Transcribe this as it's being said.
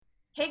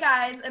Hey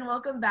guys, and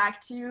welcome back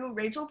to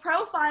Rachel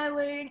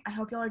Profiling. I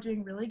hope y'all are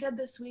doing really good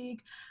this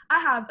week. I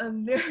have a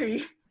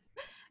very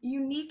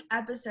unique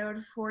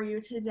episode for you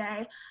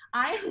today.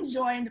 I am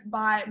joined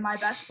by my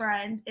best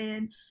friend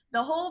in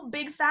the whole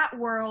big fat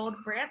world,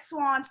 Brandt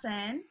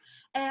Swanson,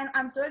 and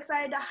I'm so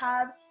excited to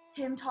have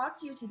him talk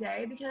to you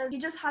today because he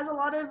just has a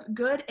lot of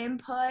good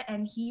input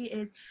and he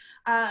is,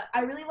 I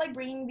really like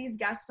bringing these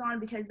guests on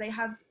because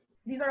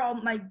these are all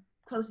my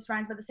closest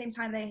friends, but at the same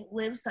time they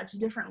live such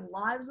different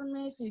lives than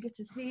me, so you get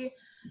to see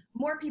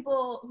more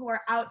people who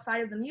are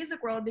outside of the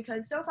music world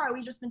because so far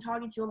we've just been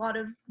talking to a lot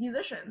of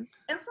musicians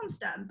and some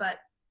STEM. But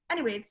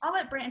anyways, I'll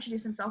let Brant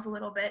introduce himself a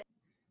little bit.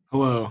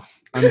 Hello,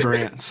 I'm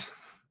Brandt,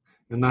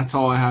 and that's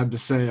all I had to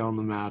say on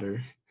the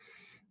matter.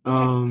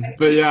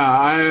 But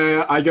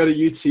yeah, I go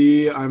to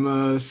UT. I'm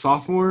a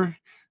sophomore,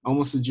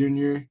 almost a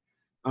junior.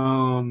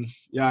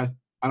 Yeah,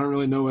 I don't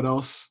really know what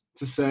else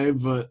to say,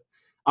 but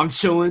I'm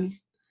chilling.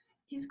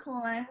 He's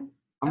cooling.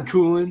 I'm Okay,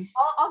 cooling.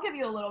 I'll give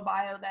you a little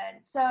bio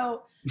then.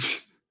 So,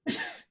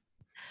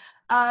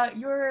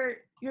 you're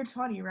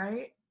 20,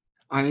 right?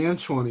 I am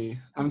 20.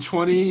 I'm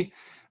 20.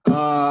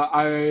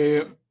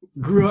 I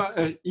grew up.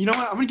 You know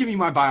what? I'm gonna give you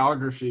my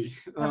biography.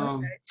 Okay. You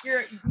All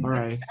give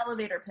right. the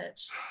elevator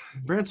pitch.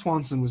 Brandt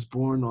Swanson was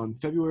born on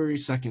February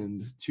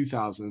 2nd,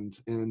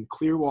 2000, in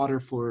Clearwater,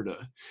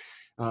 Florida.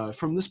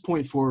 From this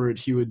point forward,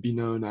 he would be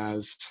known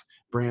as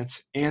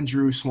Brandt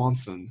Andrew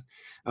Swanson,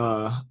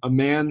 a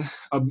man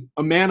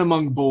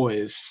among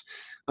boys.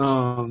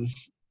 And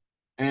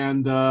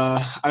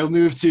I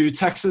moved to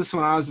Texas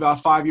when I was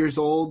about 5 years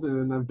old,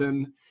 and I've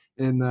been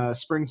in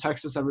Spring,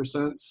 Texas ever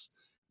since,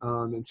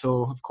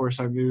 until, of course,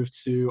 I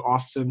moved to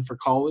Austin for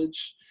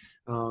college.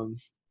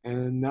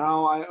 And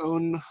now I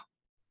own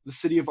the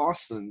city of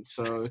Austin.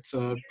 So it's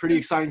a pretty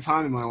exciting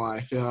time in my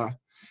life. Yeah.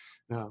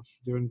 Yeah.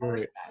 Doing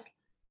great.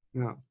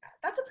 Yeah.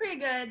 That's a pretty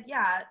good,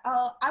 yeah.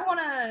 I want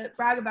to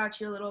brag about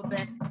you a little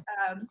bit.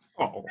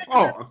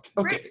 Okay.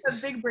 Rick's a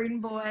big brain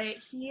boy.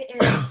 He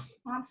is a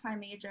comp sci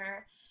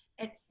major,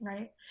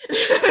 right?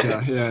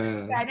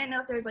 Yeah. I didn't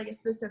know if there's like a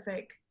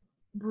specific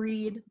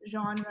breed,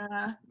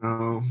 genre,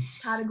 No,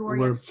 category,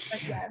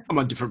 but yes. I'm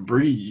a different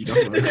breed.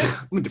 I'm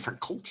a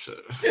different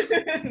culture.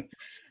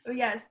 But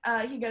yes,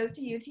 he goes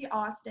to UT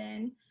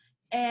Austin,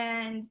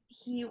 and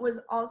he was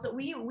also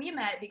we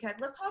met because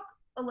let's talk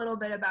a little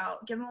bit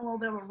about give him a little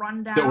bit of a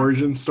rundown. The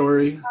origin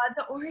story.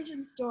 The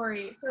origin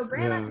story. So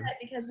Brand and I met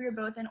because we were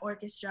both in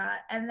orchestra,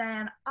 and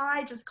then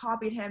I just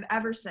copied him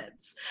ever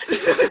since.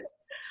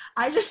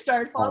 I just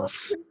started following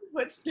his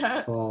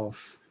footsteps.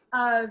 False.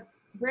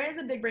 Brand is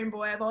a big brain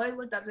boy. I've always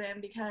looked up to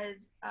him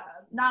because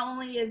not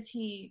only is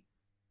he,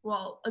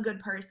 well, a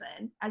good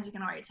person, as you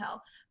can already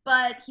tell,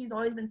 but he's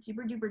always been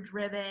super duper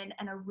driven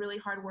and a really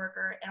hard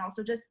worker, and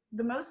also just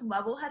the most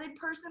level-headed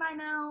person I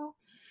know.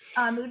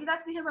 Maybe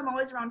that's because I'm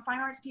always around fine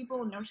arts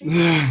people, no shade,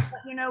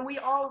 but we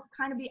all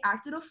kind of be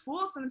acted a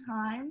fool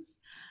sometimes.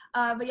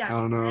 But yeah, I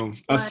don't know.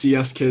 Us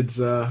CS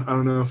kids, I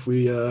don't know if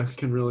we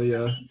can really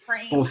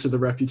bolster the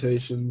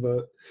reputation,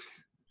 but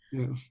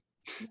yeah.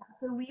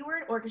 So we were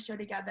in orchestra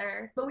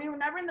together, but we were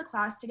never in the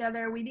class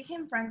together. We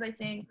became friends, I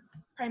think,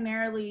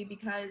 primarily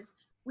because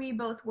we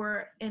both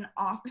were in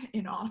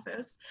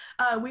office.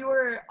 We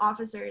were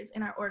officers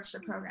in our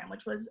orchestra program,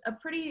 which was a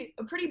pretty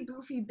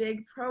boofy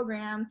big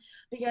program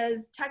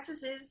because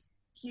Texas is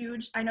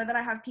huge. I know that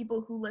I have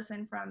people who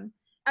listen from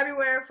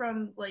everywhere.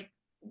 From like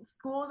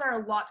schools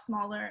are a lot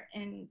smaller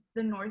in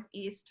the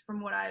Northeast,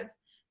 from what I've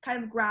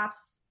kind of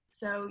grasped.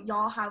 So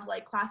y'all have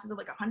like classes of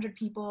like 100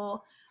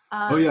 people.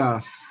 Oh yeah.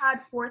 We had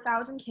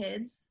 4,000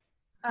 kids,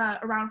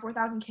 around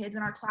 4,000 kids,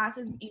 and our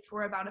classes each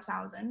were about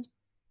 1,000.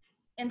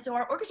 And so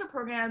our orchestra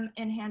program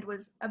in hand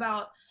was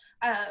about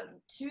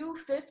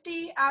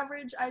 250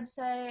 average, I'd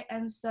say.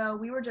 And so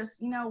we were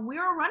just, we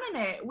were running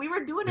it. We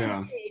were doing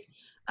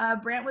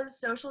it. Brandt was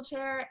social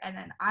chair, and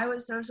then I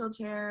was social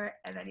chair,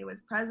 and then he was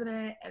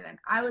president, and then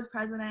I was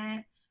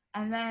president,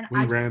 and then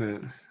we ran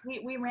it.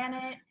 We ran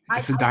it.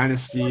 It's a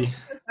dynasty.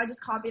 I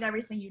just copied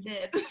everything you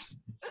did.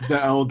 The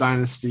L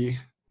dynasty.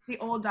 The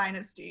old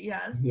dynasty,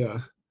 yes.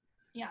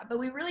 Yeah, but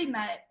we really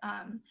met.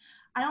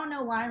 I don't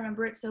know why I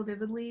remember it so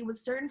vividly. With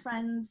certain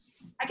friends,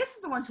 I guess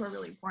it's the ones who are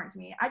really important to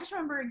me. I just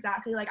remember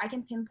exactly, like I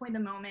can pinpoint the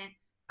moment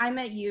I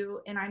met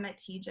you and I met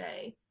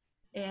TJ,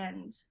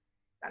 and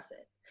that's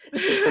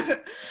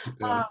it.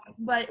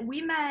 But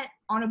we met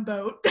on a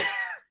boat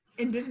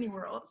in Disney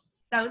World.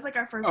 That was like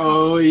our first.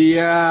 Oh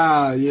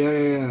yeah.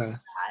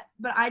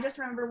 But I just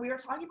remember we were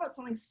talking about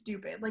something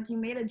stupid, like you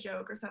made a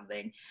joke or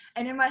something,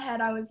 and in my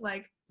head I was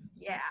like,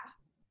 yeah,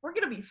 we're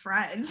gonna be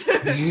friends.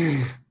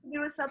 It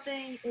was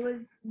something,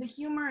 the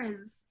humor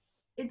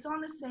it's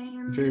on the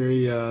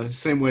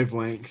same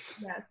wavelength.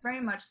 Yes, very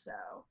much so.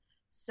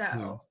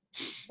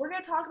 We're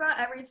gonna talk about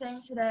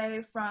everything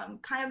today, from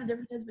kind of the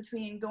differences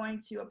between going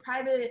to a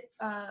private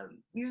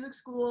music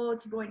school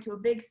to going to a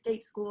big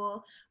state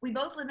school. We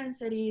both live in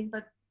cities,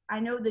 but I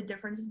know the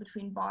differences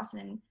between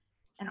Boston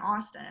and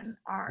Austin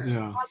are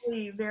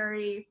probably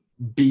very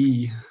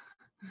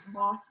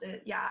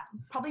Boston. Yeah,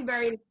 probably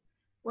very.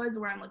 What is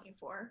the word I'm looking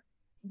for?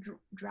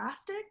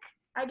 drastic,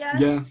 I guess.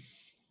 Yeah.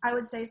 I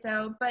would say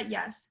so, but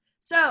yes.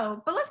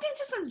 So, but let's get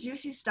into some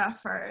juicy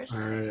stuff first.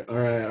 All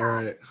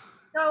right.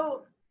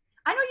 So,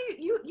 I know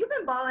you've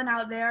been balling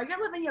out there.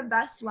 You're living your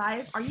best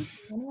life. Are you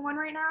seeing anyone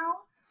right now?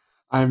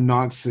 I'm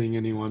not seeing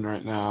anyone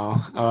right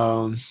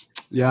now.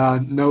 Yeah,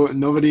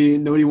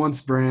 nobody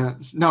wants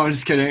Brandt. No, I'm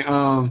just kidding.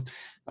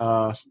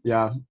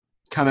 Yeah,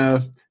 kind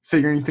of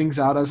figuring things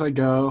out as I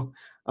go.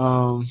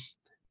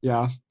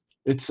 Yeah,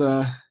 it's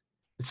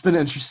been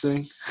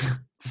interesting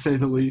to say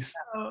the least.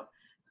 So,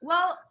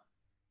 well,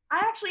 I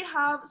actually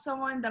have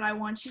someone that I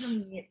want you to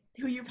meet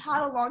who you've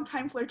had a long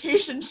time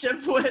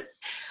flirtationship with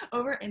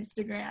over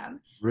Instagram.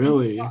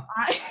 Really? So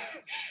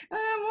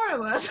more or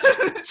less.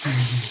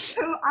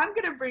 So I'm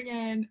gonna bring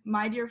in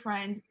my dear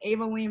friend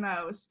Ava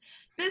Lemos.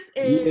 This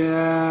is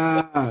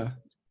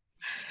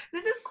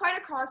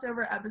quite a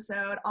crossover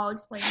episode. I'll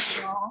explain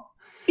to y'all.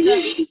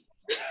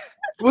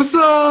 What's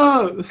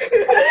up?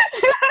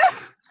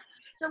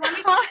 So let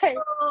me give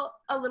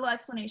a little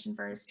explanation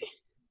first.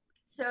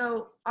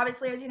 So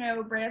obviously, as you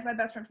know, Brandt is my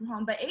best friend from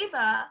home, but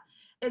Ava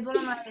is one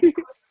of my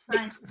closest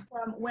friends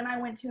from when I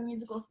went to a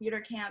musical theater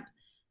camp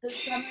the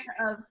summer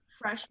of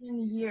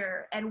freshman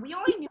year, and we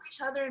only knew each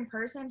other in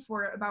person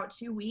for about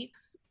 2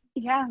 weeks.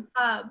 Yeah.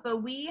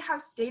 But we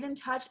have stayed in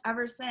touch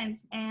ever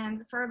since,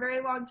 and for a very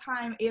long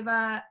time,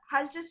 Ava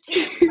has just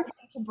taken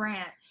to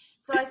Brandt.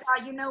 So I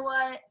thought, you know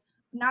what?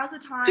 Now's the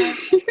time.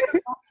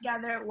 We're all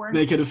together.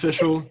 Make it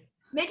official.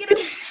 Make it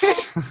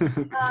official.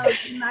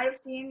 You might have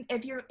seen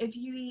if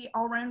you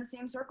all run in the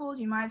same circles.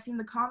 You might have seen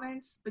the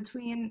comments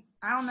between.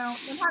 I don't know.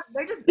 Sometimes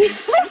they're just.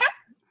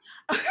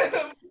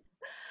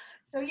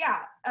 So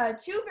yeah,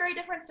 2 very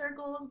different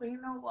circles, but you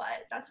know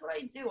what? That's what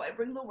I do. I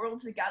bring the world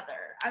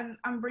together.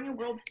 I'm bringing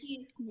world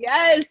peace.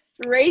 Yes,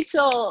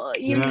 Rachel,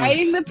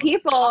 uniting the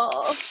people.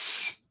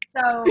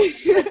 So,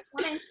 you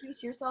want to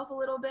introduce yourself a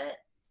little bit?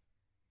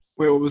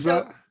 Wait, what was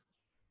that?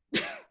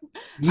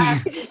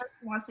 She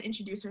wants to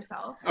introduce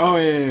herself. Oh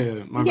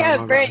yeah. My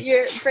Brandt,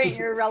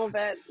 you're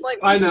relevant. Like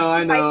I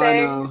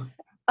know.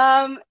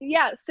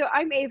 Yeah. So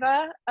I'm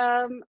Ava.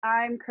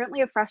 I'm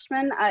currently a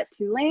freshman at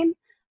Tulane.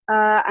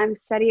 I'm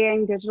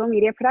studying digital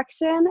media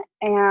production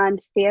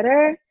and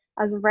theater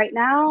as of right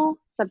now,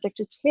 subject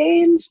to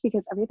change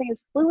because everything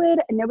is fluid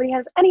and nobody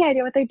has any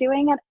idea what they're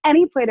doing at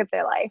any point of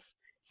their life.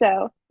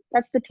 So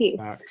that's the tea.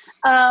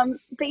 But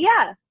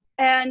yeah,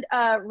 and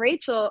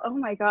Rachel, oh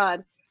my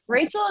God.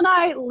 Rachel and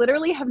I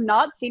literally have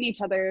not seen each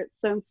other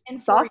since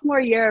sophomore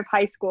year of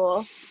high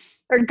school,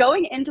 or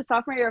going into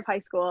sophomore year of high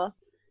school.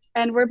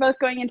 And we're both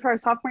going into our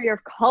sophomore year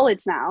of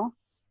college now.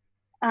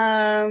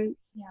 Yeah,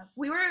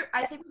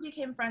 I think we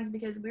became friends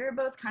because we were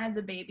both kind of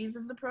the babies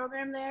of the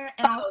program there.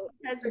 And also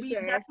because we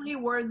definitely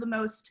were the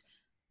most,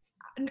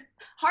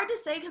 hard to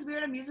say because we were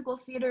in a musical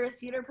theater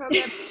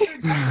program. We were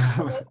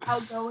definitely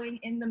outgoing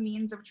in the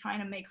means of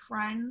trying to make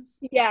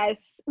friends.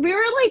 Yes. We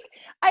were like,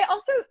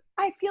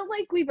 I feel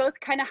like we both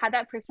kind of had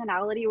that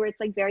personality where it's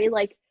like very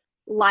like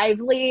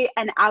lively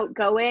and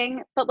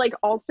outgoing, but like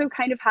also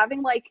kind of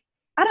having like,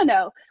 I don't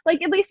know,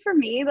 like at least for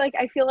me, like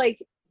I feel like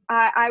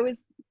I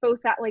was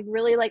both that like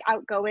really like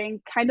outgoing,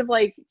 kind of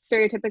like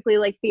stereotypically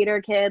like theater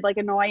kid, like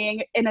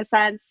annoying in a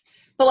sense,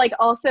 but like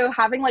also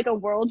having like a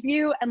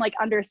worldview and like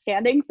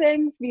understanding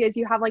things because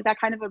you have like that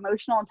kind of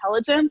emotional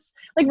intelligence.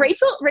 Like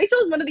Rachel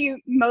is one of the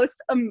most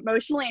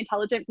emotionally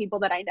intelligent people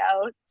that I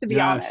know, to be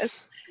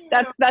honest.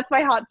 That's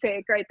my hot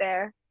take right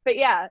there. But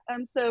yeah,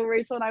 and so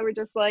Rachel and I were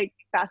just like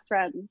fast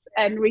friends,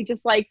 and we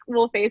just like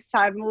we'll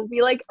FaceTime and we'll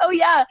be like, oh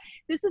yeah,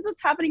 this is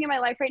what's happening in my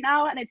life right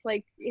now, and it's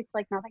like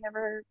nothing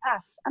ever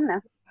passed. I don't know.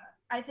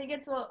 I think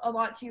it's a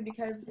lot too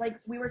because like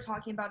we were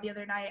talking about the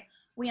other night,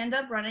 we end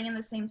up running in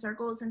the same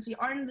circles since we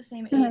aren't in the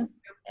same age group,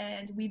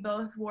 and we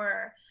both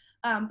were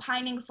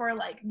pining for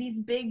like these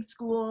big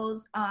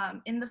schools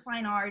in the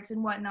fine arts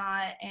and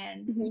whatnot.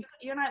 And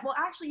you and I, well,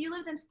 actually,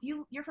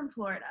 you're from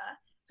Florida.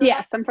 So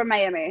yes, I'm from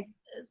Miami.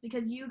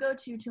 Because you go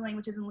to Tulane,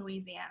 which is in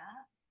Louisiana.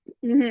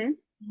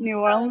 New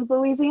Orleans,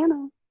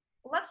 Louisiana.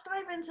 Let's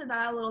dive into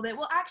that a little bit.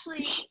 Well,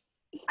 actually,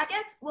 I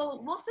guess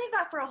we'll save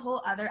that for a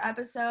whole other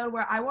episode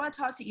where I want to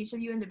talk to each of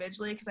you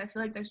individually because I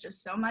feel like there's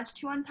just so much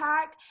to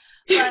unpack.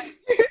 But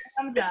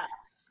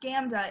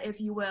Scamda, if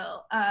you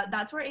will.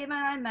 That's where Ava and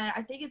I met.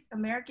 I think it's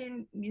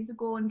American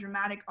Musical and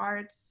Dramatic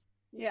Arts.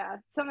 Yeah,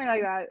 something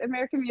like that.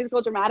 American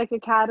Musical Dramatic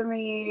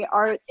Academy,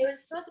 Arts. It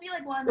was supposed to be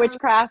like one of those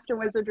witchcraft and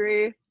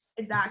wizardry.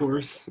 Exactly. Of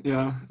course,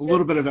 yeah. A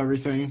little bit of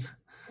everything.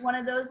 One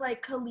of those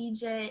like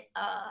collegiate,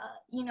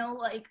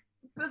 like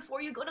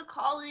before you go to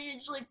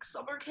college, like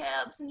summer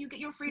camps and you get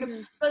your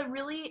freedom. But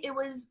really it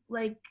was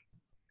like,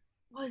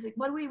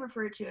 what do we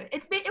refer to it?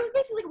 It was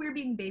basically like we were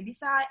being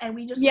babysat and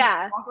we just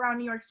walk around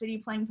New York City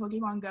playing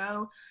Pokemon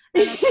Go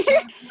and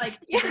then like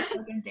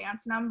a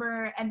dance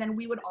number, and then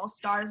we would all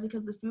starve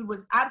because the food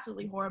was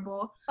absolutely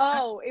horrible.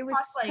 Oh, it was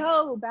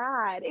so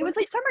bad. It was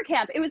like summer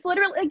camp. It was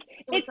literally like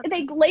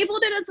they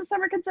labeled it as a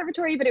summer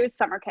conservatory, but it was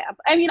summer camp.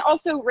 I mean,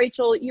 also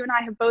Rachel, you and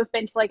I have both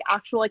been to like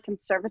actual like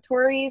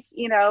conservatories,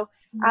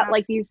 at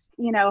like these,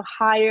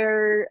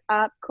 higher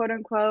up, quote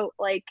unquote,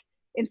 like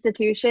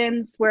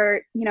institutions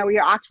where, you know,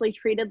 you're actually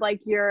treated like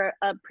you're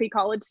a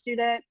pre-college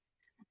student.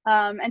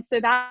 And so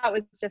that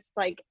was just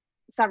like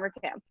summer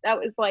camp. That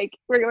was like,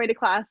 we're going to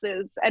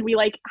classes and we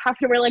like have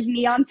to wear like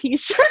neon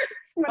t-shirts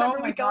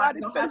whenever we go out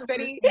into the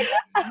city.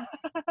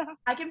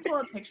 I can pull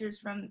up pictures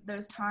from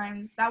those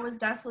times. That was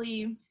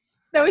definitely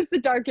the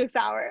darkest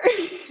hour.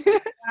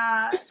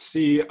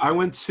 See, I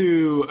went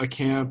to a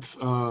camp,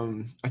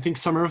 I think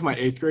summer of my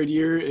 8th grade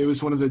year. It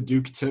was one of the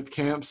Duke Tip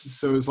camps.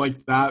 So it was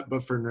like that,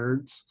 but for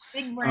nerds.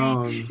 Big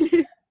brain.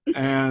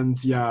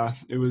 And yeah,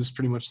 it was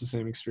pretty much the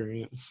same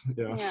experience.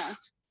 Yeah.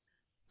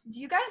 Do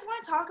you guys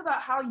want to talk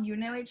about how you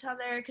know each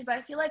other? Because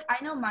I feel like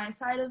I know my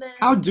side of it.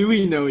 How do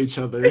we know each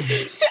other?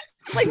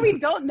 Like we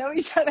don't know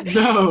each other.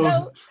 No.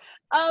 So,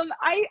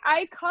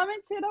 I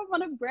commented on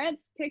one of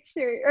Brandt's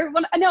pictures,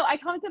 I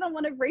commented on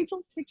one of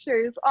Rachel's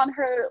pictures on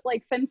her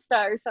like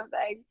Finsta or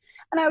something,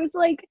 and I was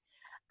like,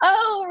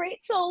 "Oh,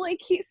 Rachel, like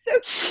he's so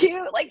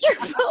cute, like you're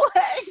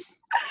pulling."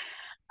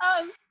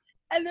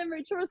 And then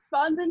Rachel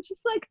responds and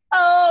she's like,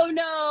 "Oh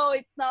no,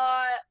 it's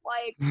not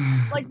like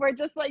we're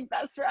just like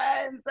best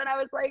friends." And I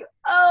was like,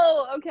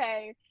 "Oh,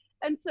 okay."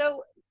 And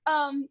so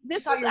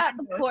this was at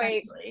the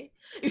point.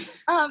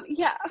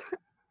 Yeah.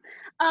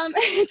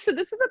 So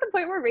this was at the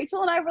point where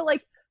Rachel and I were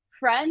like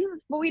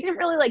friends, but we didn't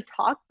really like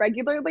talk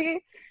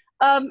regularly.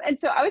 And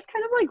so I was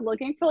kind of like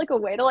looking for like a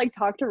way to like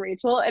talk to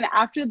Rachel. And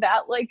after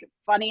that like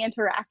funny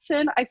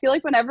interaction, I feel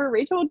like whenever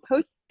Rachel would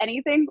post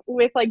anything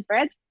with like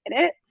Brandt in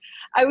it,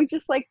 I would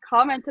just like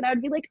comment and I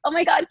would be like, "Oh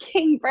my God,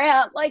 King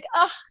Brandt, like,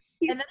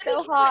 he's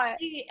so hot."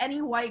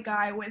 Any white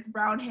guy with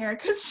brown hair,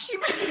 because she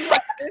was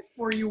like this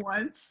for you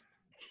once.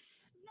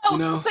 No, you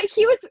know, but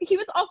he was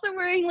also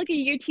wearing like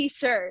a UT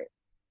shirt.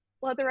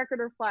 Let the record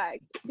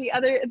reflect.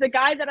 The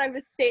guy that I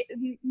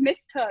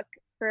mistook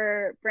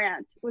for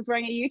Brandt was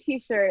wearing a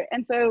UT shirt,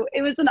 and so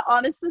it was an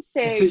honest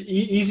mistake. It's an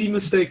easy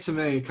mistake to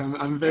make.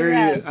 I'm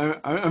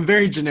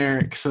very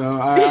generic, so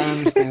I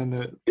understand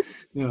it.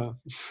 Yeah.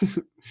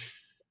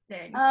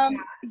 Yeah.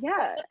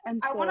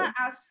 And I want to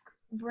ask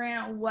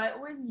Brandt, what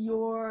was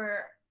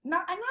your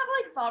not like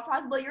thought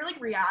process, but your like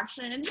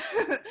reaction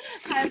to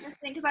kind of this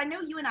thing? Because I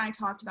know you and I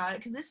talked about it,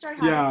 because this started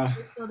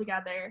happening still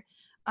together,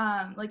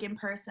 like in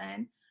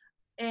person.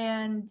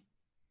 And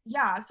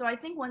yeah, so I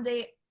think one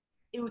day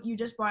you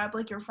just brought up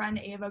like your friend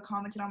Ava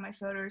commented on my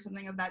photo or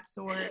something of that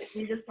sort.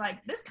 You're just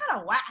like, "This kind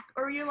of whack,"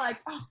 or you're like,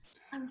 "Oh,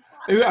 I'm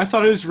fine." I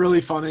thought it was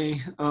really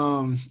funny.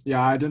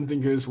 Yeah, I didn't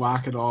think it was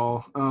whack at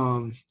all.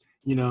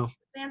 You know,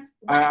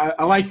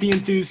 I like the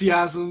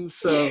enthusiasm,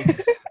 so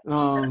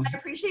I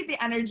appreciate the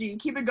energy.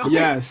 Keep it going.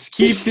 Yes,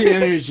 keep the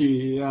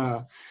energy.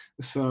 Yeah.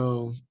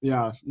 So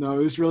yeah, no,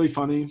 it was really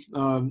funny.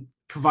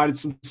 Provided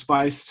some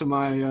spice to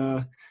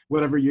my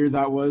whatever year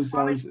that was.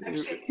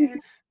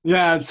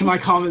 To my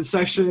comment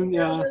section.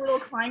 Yeah. The little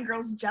Klein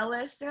girls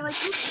jealous. They're like,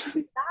 "Who's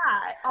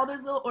that?" All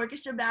those little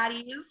orchestra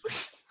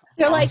baddies.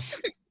 They're like,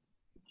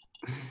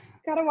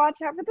 "Gotta watch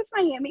out for this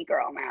Miami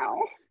girl now."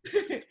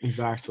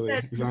 Exactly.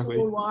 Mr.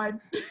 Worldwide.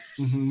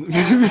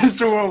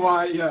 Mr.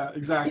 Worldwide. Yeah.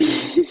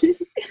 Exactly.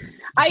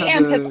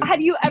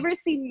 Have you ever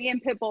seen me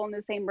and Pitbull in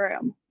the same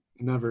room?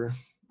 Never.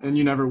 And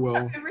you never will.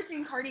 I've never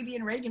seen Cardi B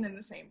and Reagan in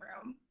the same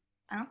room.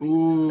 I don't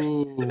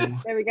think so.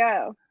 There we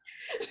go.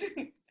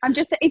 I'm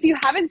just, if you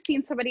haven't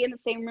seen somebody in the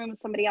same room as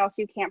somebody else,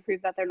 you can't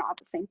prove that they're not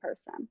the same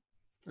person.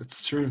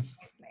 It's true.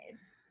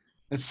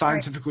 It's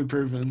scientifically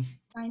proven.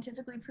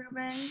 Scientifically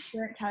proven,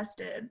 they're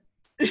tested.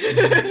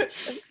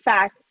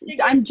 Facts.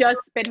 I'm just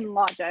spitting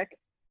logic.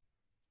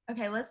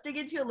 Okay, let's dig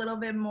into a little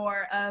bit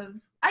more of,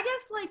 I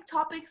guess, like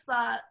topics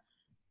that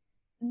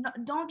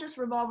don't just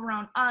revolve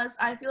around us.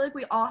 I feel like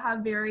we all have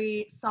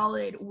very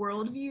solid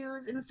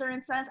worldviews in a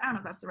certain sense. I don't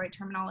know if that's the right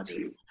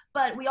terminology,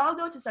 but we all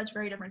go to such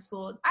very different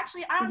schools.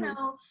 Actually, I don't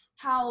know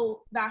how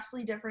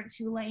vastly different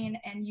Tulane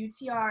and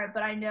UT are,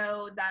 but I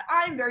know that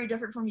I'm very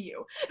different from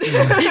you.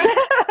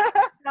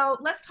 So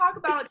let's talk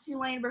about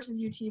Tulane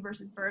versus UT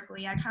versus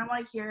Berklee. I kind of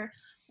want to hear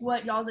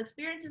what y'all's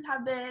experiences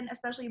have been,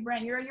 especially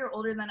Brandt, you're a year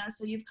older than us,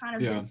 so you've kind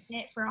of been in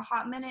it for a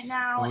hot minute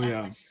now.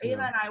 And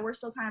Ava and I, we're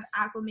still kind of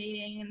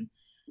acclimating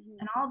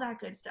and all that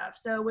good stuff.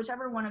 So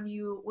whichever one of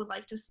you would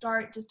like to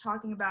start just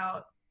talking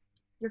about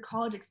your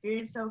college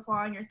experience so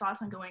far and your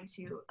thoughts on going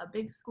to a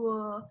big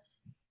school.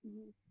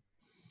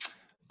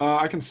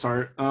 I can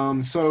start.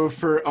 So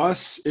for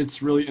us,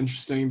 it's really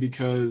interesting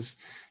because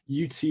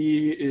UT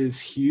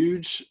is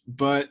huge,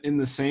 but in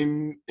the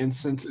same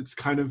instance, it's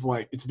kind of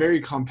like, it's very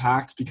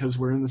compact because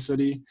we're in the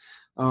city.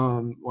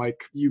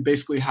 Like you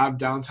basically have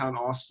downtown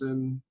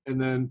Austin and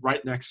then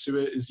right next to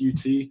it is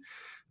UT.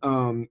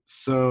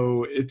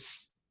 So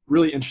it's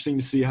really interesting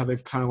to see how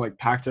they've kind of like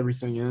packed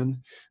everything in.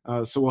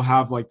 So we'll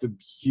have like the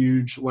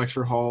huge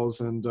lecture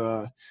halls and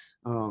all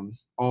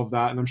of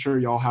that. And I'm sure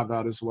y'all have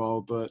that as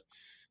well, but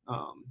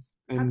what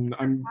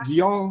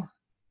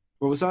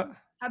was that?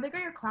 How big are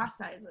your class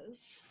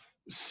sizes?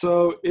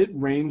 So it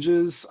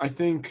ranges. I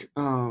think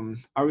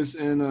I was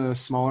in a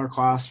smaller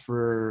class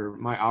for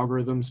my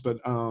algorithms, but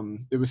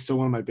it was still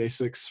one of my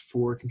basics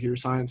for computer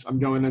science. I'm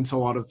going into a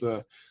lot of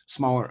the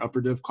smaller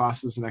upper div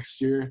classes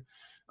next year.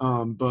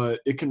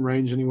 but it can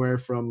range anywhere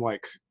from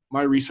like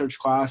my research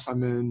class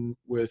I'm in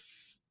with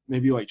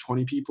maybe like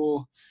 20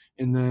 people,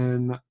 and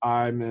then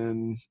I'm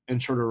in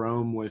Intro to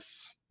Rome with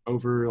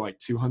over like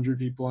 200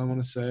 people, I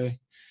want to say.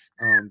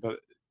 But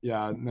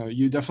yeah, no,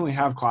 you definitely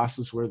have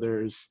classes where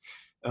there's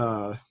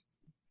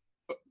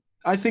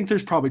I think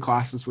there's probably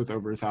classes with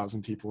over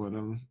 1,000 people in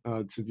them,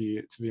 to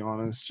be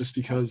honest, just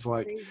because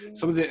like Crazy.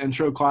 some of the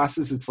intro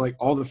classes, it's like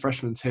all the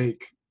freshmen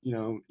take,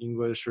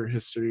 English or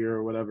history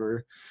or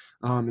whatever.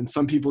 And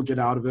some people get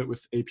out of it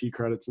with AP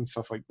credits and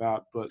stuff like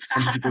that, but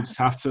some people just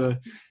have to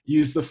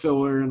use the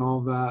filler and all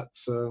of that.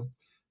 So,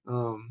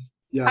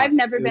 yeah. I've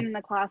never been in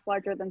a class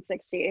larger than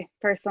 60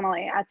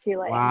 personally at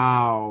Tulane.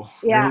 Wow.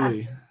 Yeah.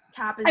 Really?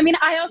 Cap is I mean,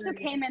 I also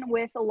 30. came in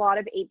with a lot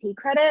of AP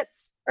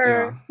credits, or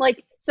Yeah.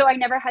 like, so I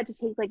never had to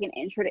take like an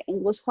intro to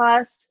English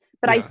class,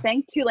 but I Yeah.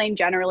 think Tulane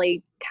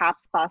generally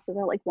caps classes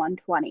at like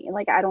 120.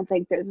 Like, I don't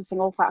think there's a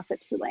single class at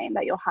Tulane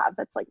that you'll have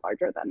that's like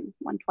larger than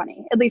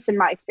 120, at least in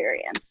my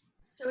experience.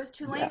 So is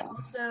Tulane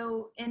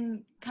also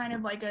in kind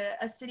of like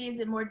a city? Is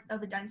it more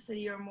of a dense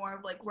city or more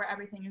of like where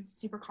everything is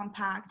super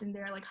compact and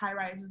there are like high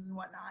rises and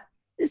whatnot?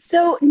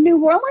 So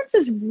New Orleans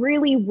is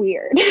really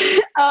weird.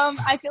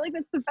 I feel like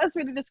that's the best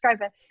way to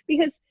describe it,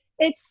 because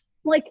it's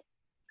like,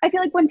 I feel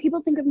like when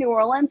people think of New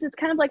Orleans, it's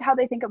kind of like how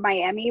they think of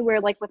Miami,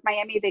 where like with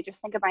Miami, they just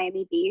think of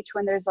Miami Beach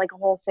when there's like a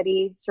whole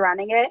city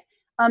surrounding it.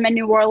 And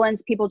New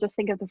Orleans, people just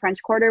think of the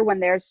French Quarter when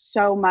there's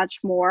so much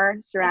more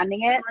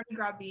surrounding it. Mardi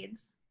Gras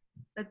beads.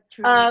 That's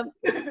true.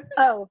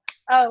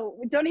 Oh,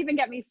 don't even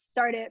get me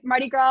started.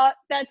 Mardi Gras,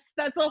 that's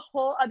a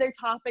whole other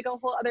topic, a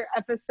whole other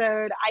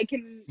episode. I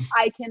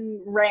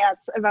can rant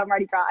about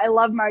Mardi Gras. I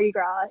love Mardi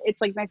Gras. It's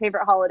like my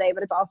favorite holiday,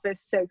 but it's also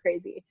so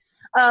crazy.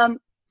 But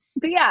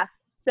yeah,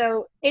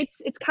 so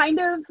it's kind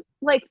of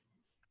like,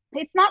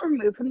 it's not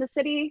removed from the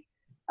city,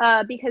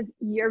 because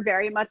you're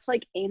very much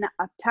like in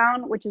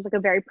Uptown, which is like a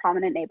very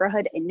prominent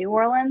neighborhood in New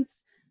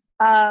Orleans.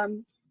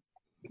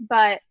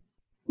 But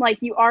like,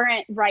 you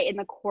aren't right in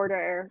the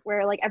quarter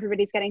where like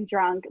everybody's getting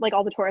drunk, like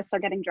all the tourists are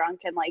getting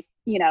drunk and like,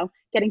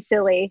 getting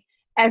silly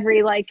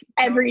every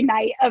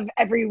night of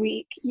every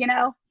week,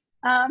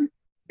 so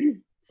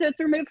it's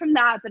removed from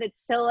that, but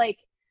it's still like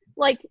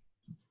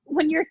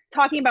when you're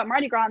talking about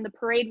Mardi Gras and the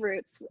parade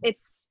routes,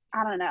 it's,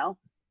 I don't know,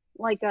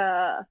 like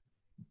a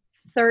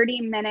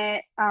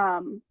 30-minute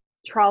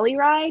trolley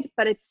ride,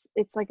 but it's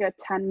like a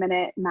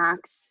 10-minute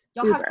max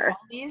Y'all Uber. have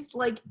trolleys?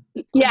 Like,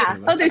 yeah.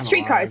 Oh, There's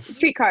streetcars.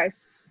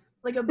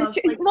 like above,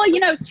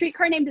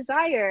 Streetcar Named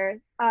Desire,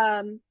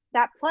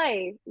 that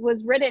play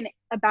was written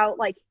about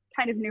like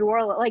kind of New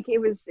Orleans, like it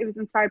was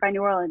inspired by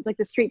New Orleans, like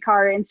the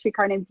streetcar in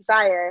Streetcar Named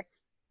Desire.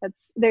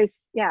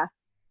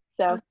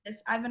 So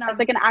I've been out it's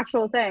like an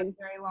actual thing.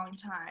 for a very long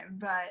time,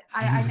 but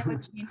I know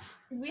what you mean.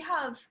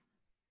 Because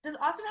does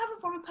Austin have a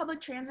form of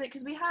public transit?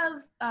 Because we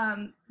have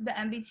the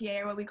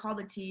MBTA, or what we call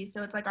the T,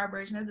 so it's like our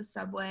version of the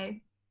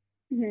subway.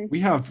 Mm-hmm.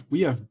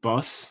 We have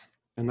bus,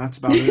 and that's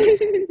about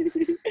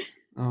it.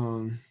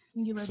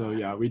 So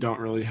yeah, we don't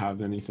really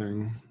have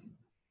anything.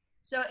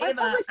 So Our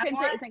Ava, public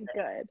transit isn't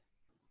good.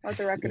 Let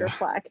the record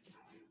reflect.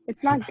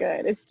 It's not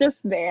good. It's just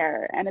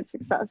there, and it's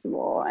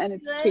accessible, and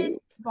it's cheap.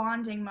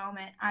 Bonding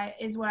moment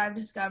is what I've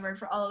discovered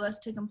for all of us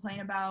to complain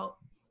about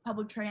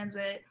public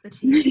transit, the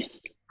T,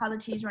 how the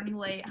T is running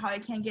late, how I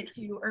can't get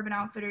to Urban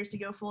Outfitters to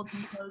go fold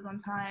some clothes on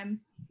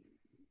time.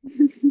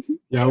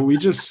 Yeah, we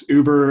just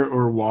Uber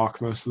or walk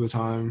most of the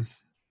time.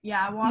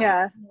 Yeah,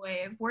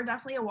 wave. We're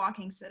definitely a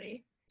walking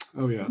city.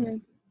 Oh yeah. Mm-hmm.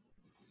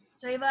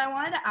 So Ava, I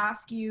wanted to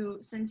ask you,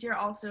 since you're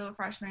also a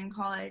freshman in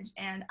college,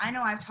 and I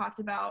know I've talked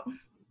about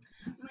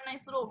a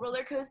nice little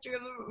roller coaster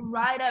of a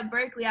ride at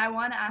Berklee, I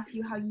want to ask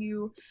you how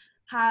you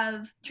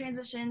have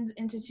transitioned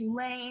into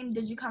Tulane.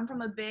 Did you come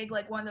from a big,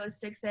 like one of those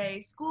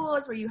 6A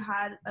schools where you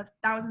had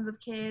thousands of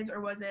kids, or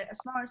was it a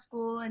smaller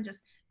school, and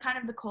just kind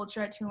of the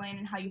culture at Tulane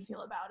and how you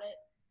feel about it?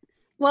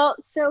 Well,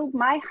 so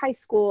my high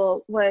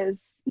school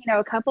was,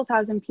 a couple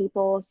thousand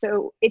people.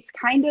 So it's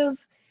the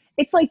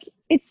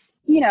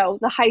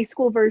high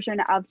school version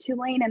of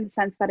Tulane, in the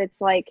sense that it's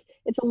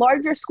a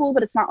larger school,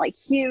 but it's not like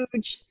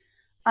huge.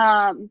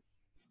 And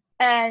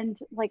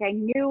like, I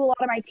knew a lot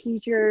of my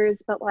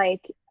teachers, but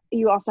like,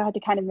 you also had to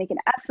kind of make an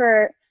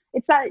effort.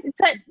 It's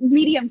that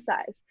medium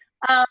size.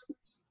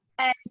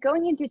 And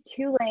going into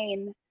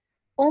Tulane,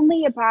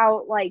 only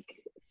about like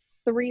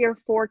 3 or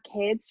 4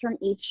 kids from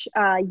each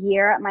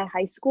year at my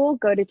high school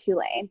go to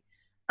Tulane.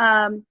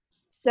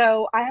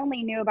 So I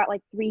only knew about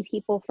like 3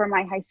 people from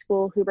my high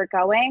school who were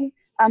going.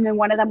 And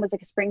one of them was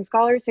like a spring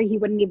scholar, so he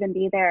wouldn't even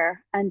be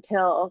there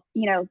until,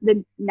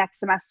 the next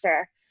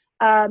semester.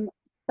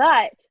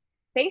 But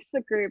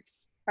Facebook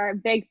groups are a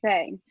big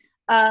thing.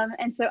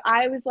 And so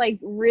I was like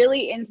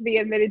really into the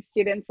admitted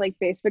students like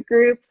Facebook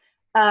group.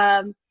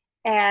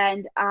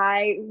 And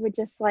I would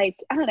just like,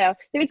 I don't know,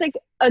 there was like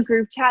a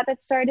group chat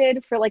that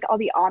started for like all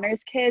the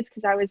honors kids,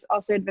 because I was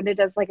also admitted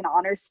as like an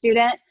honors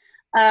student.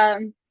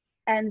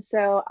 And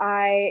so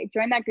I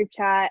joined that group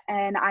chat,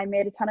 and I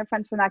made a ton of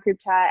friends from that group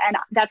chat. And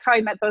that's how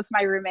I met both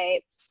my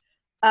roommates.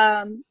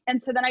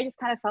 And so then I just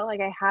kind of felt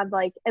like I had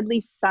like at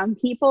least some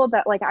people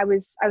that like I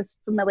was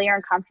familiar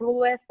and comfortable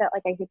with, that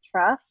like I could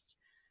trust.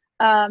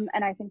 And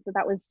I think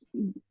that was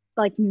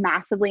like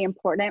massively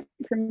important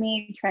for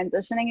me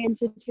transitioning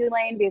into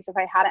Tulane, because if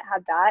I hadn't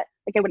had that,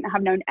 like I wouldn't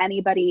have known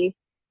anybody,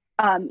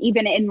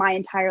 even in my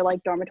entire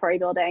like dormitory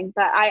building.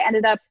 But I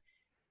ended up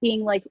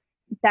being like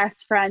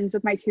best friends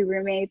with my 2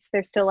 roommates.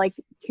 They're still like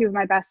 2 of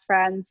my best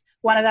friends.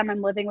 One of them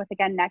I'm living with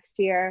again next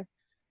year.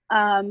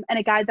 And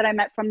a guy that I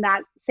met from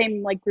that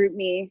same like group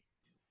me,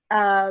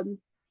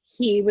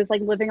 he was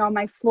like living on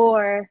my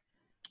floor.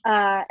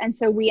 And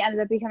so we ended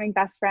up becoming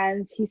best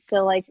friends. He's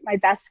still like my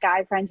best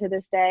guy friend to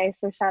this day.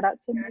 So shout out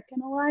to Nick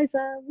and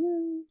Eliza.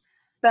 Woo.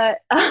 But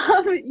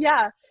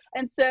yeah.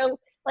 And so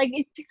like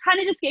it kind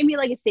of just gave me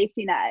like a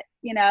safety net,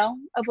 you know,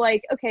 of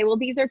like, okay, well,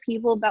 these are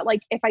people that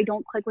like if I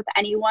don't click with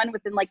anyone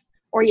within like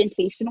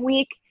orientation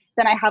week,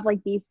 then I have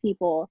like these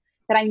people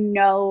that I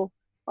know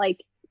like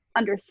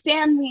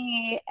understand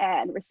me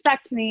and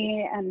respect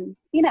me, and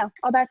you know,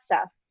 all that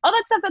stuff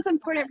that's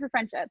important for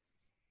friendships.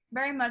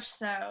 Very much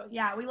so.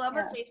 Yeah, we love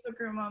our Facebook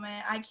group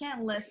moment. I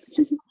can't list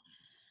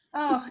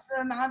the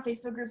amount of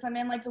Facebook groups I'm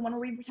in, like the one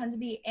where we pretend to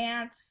be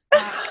ants.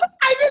 I've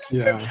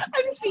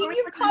seen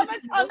your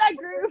comments on that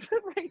group.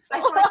 I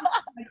saw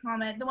my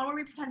comment. The one where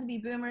we pretend to be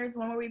boomers, the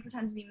one where we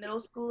pretend to be middle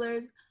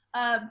schoolers.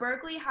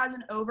 Berklee has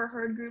an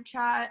overheard group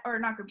chat, or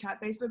not group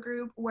chat, Facebook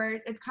group,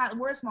 where it's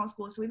we're a small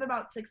school, so we have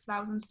about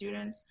 6,000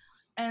 students.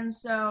 And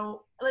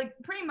so, like,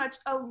 pretty much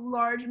a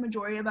large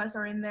majority of us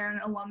are in there,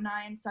 and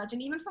alumni and such,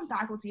 and even some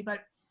faculty,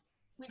 but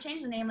we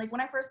changed the name. Like, when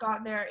I first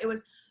got there, it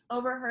was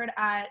overheard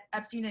at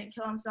Epstein Didn't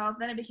Kill Himself.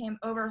 Then it became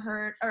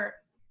overheard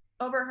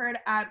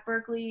at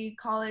Berklee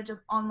College of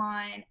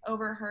Online,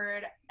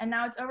 overheard, and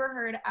now it's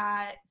overheard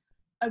at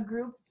a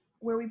group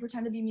where we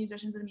pretend to be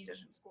musicians at a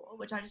musician school,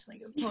 which I just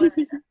think is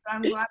hilarious. But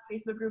I'm glad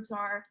Facebook groups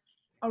are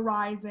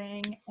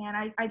arising,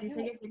 and I do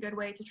think it's a good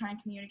way to try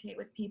and communicate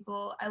with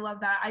people. I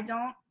love that.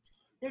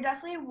 There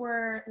definitely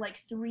were like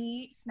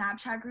 3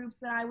 Snapchat groups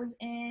that I was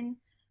in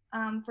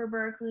for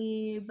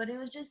Berklee, but it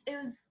was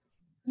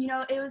you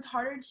know, it was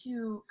harder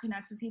to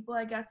connect with people,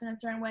 I guess, in a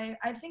certain way.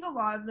 I think a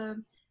lot of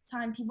the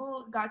time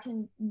people got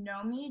to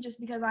know me just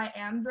because I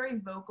am very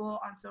vocal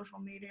on social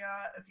media.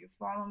 If you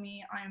follow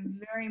me, I am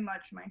very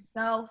much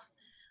myself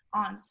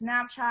on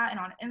Snapchat and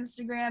on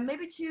Instagram,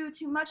 maybe too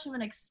much of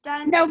an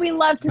extent. No, we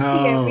love to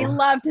see it. We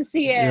love to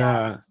see it.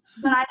 Yeah.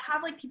 But I'd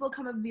have like people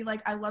come up and be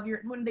like, I love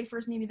when they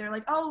first meet me, they're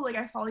like, oh, like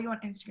I follow you on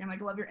Instagram,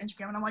 like I love your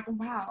Instagram. And I'm like,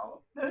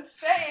 wow, the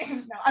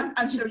same. No,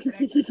 I'm so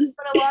kidding.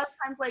 But a lot of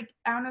times, like,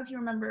 I don't know if you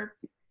remember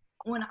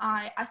when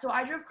I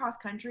drove cross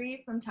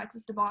country from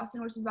Texas to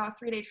Boston, which is about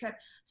a 3-day trip.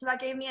 So that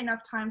gave me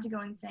enough time to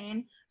go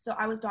insane. So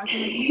I was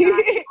documenting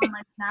that on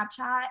my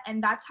Snapchat,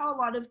 and that's how a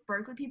lot of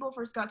Berklee people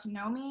first got to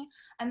know me.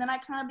 And then I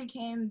kind of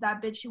became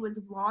that bitch who was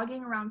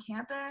vlogging around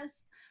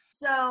campus.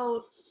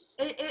 So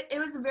it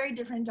was a very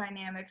different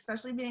dynamic,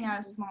 especially being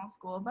at a small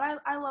school. But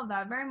I love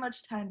that. Very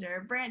much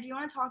tender. Brandt, do you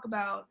want to talk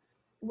about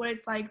what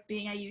it's like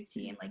being at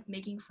UT and like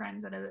making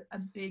friends at a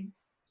big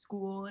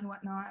school and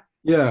whatnot?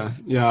 Yeah.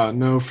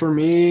 No, for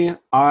me,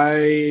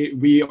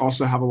 we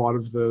also have a lot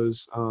of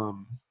those,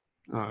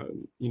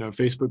 you know,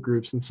 Facebook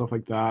groups and stuff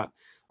like that.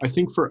 I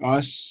think for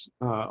us,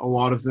 a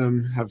lot of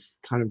them have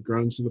kind of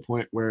grown to the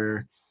point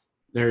where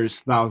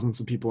there's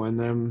thousands of people in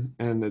them,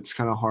 and it's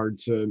kind of hard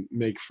to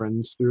make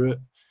friends through it.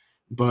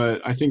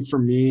 But I think for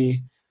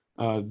me,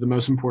 the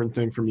most important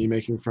thing for me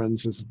making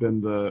friends has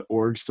been the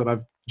orgs that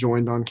I've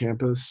joined on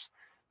campus.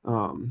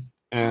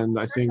 And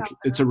I think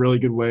it's a really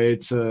good way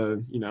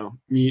to, you know,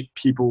 meet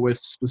people with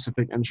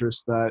specific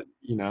interests that,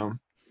 you know,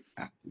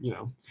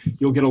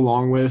 you'll get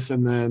along with.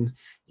 And then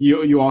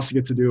you also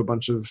get to do a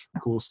bunch of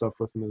cool stuff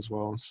with them as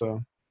well.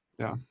 So,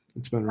 yeah,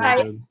 it's been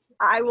really good.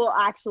 I will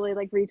actually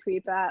like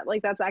retweet that.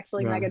 Like, that's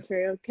actually mega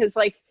true. Cause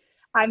like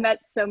I met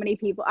so many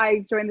people.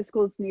 I joined the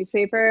school's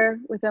newspaper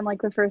within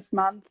like the first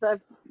month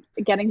of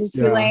getting to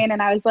Tulane.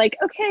 And I was like,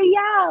 okay,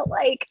 yeah,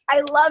 like I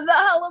love the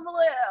hullabaloo.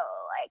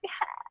 Like,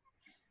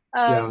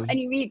 and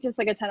you meet just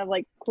like a ton of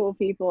like cool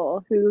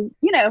people who,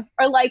 you know,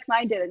 are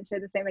like-minded and share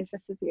the same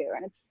interests as you.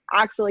 And it's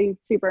actually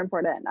super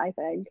important, I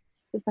think,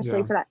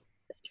 especially for that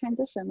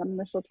transition, that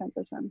initial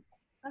transition.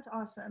 That's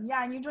awesome.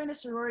 Yeah, and you joined a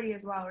sorority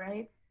as well,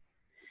 right?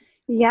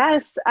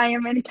 Yes, I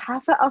am in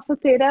Kappa Alpha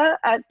Theta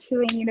at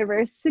Tulane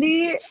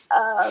University.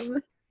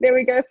 There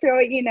we go, throw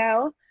it, you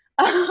know.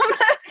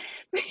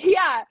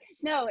 Yeah,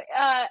 no,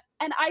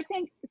 and I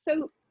think,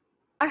 so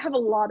I have a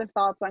lot of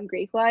thoughts on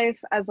Greek life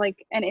as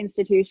like an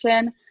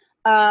institution,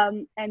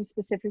 and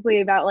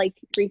specifically about like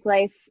Greek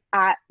life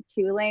at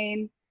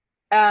Tulane.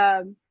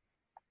 But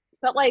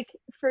like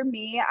for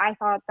me, I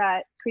thought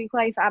that Greek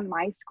life at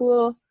my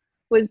school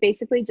was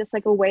basically just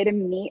like a way to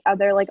meet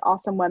other like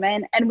awesome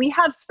women. And we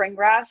have Spring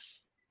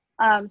Rush,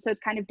 so it's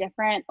kind of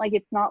different. Like,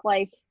 it's not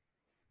like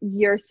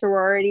your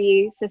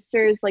sorority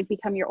sisters like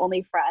become your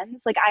only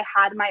friends. Like, I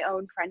had my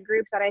own friend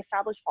group that I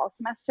established fall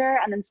semester,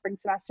 and then spring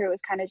semester it was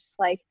kind of just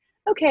like,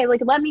 okay,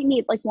 like let me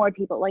meet like more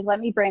people, like let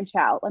me branch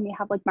out, let me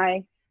have like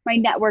my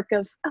network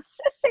of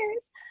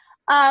sisters.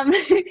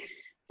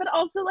 But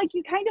also like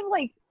you kind of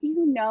like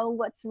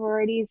what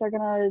sororities are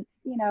gonna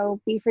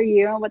be for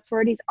you and what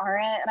sororities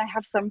aren't. And I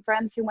have some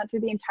friends who went through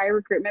the entire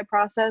recruitment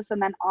process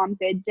and then on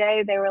bid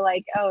day they were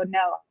like, oh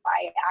no,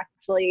 I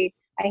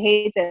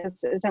hate this.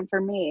 This isn't for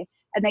me,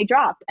 and they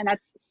dropped. And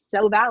that's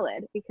so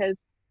valid because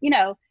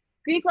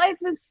Greek life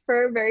is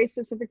for a very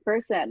specific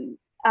person.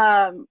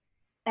 And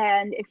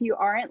if you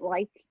aren't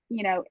like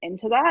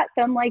into that,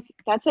 then like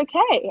that's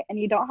okay, and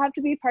you don't have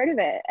to be part of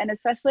it. And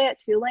especially at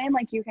Tulane,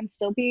 like you can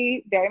still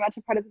be very much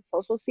a part of the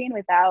social scene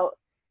without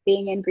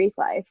being in Greek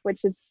life,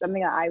 which is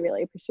something that I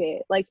really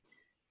appreciate. Like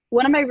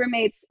one of my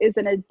roommates is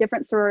in a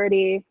different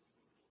sorority,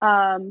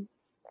 and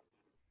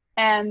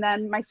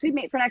then my suite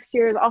mate for next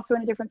year is also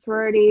in a different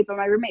sorority, but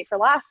my roommate for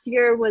last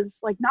year was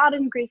like not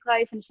in Greek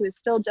life and she was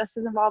still just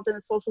as involved in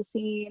the social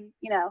scene.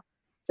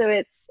 So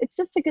it's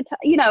just a good time.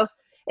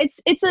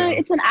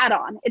 It's an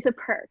add-on, it's a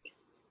perk.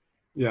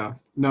 Yeah,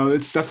 no,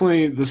 it's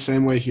definitely the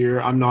same way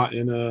here. I'm not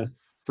in a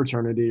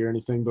fraternity or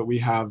anything, but we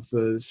have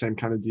the same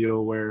kind of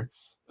deal where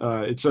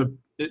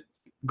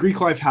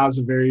Greek life has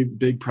a very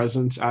big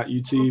presence at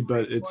UT,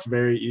 but it's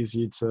very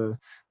easy to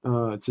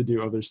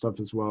do other stuff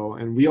as well.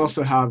 And we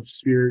also have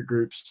spirit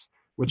groups,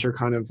 which are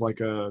kind of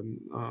like a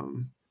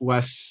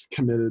less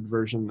committed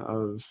version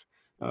of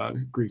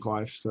Greek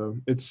life. So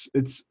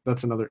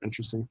that's another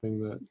interesting thing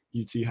that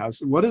UT has.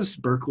 What does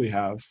Berklee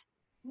have?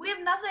 We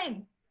have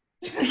nothing.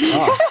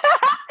 Oh.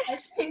 I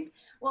think,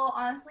 well,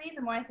 honestly,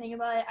 the more I think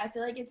about it, I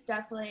feel like it's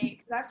definitely,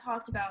 because I've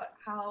talked about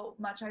how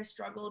much I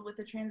struggled with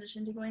the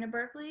transition to going to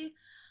Berklee.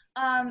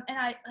 And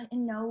I,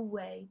 in no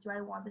way do I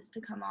want this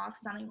to come off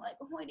sounding like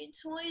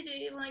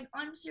hoity-toity, like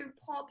I'm so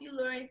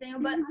popular or anything,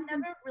 but I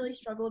never really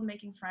struggled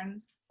making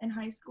friends in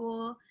high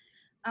school.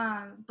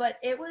 But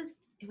it was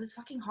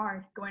fucking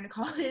hard going to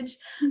college.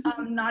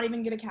 Not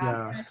even get a cab.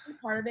 Yeah. And I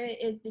think part of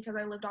it is because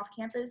I lived off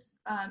campus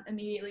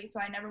immediately, so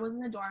I never was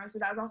in the dorms, but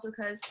that was also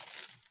because,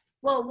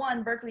 well,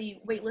 one,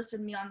 Berklee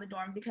waitlisted me on the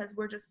dorm because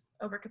we're just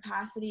over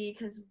capacity,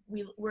 because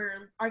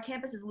our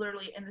campus is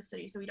literally in the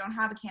city, so we don't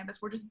have a campus.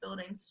 We're just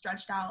buildings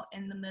stretched out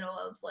in the middle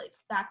of like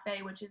Back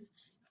Bay, which is,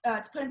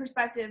 to put in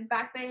perspective,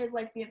 Back Bay is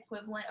like the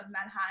equivalent of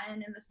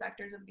Manhattan in the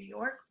sectors of New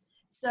York.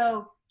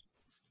 So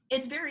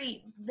it's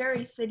very,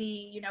 very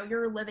city,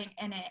 you're living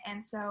in it.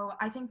 And so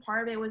I think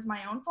part of it was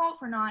my own fault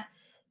for not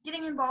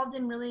getting involved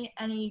in really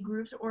any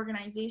groups or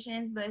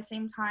organizations, but at the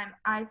same time,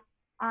 I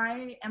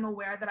am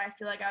aware that I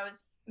feel like I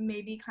was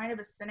maybe kind of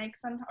a cynic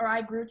sometimes, or I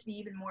grew to be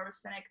even more of a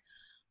cynic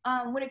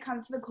when it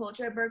comes to the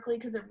culture at Berklee,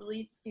 because it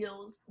really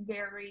feels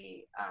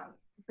very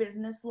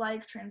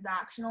business-like,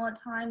 transactional at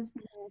times,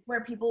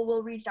 where people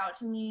will reach out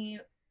to me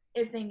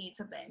if they need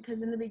something.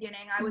 Because in the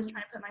beginning, I was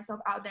trying to put myself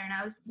out there, and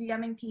I was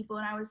DMing people,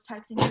 and I was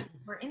texting people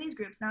who were in these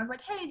groups, and I was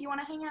like, hey, do you want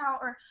to hang out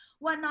or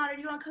whatnot, or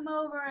do you want to come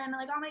over, and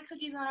like I'll make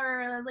cookies,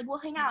 or like we'll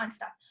hang out and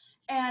stuff.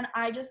 And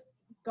I just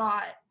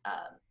got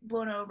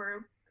blown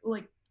over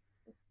like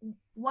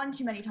one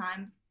too many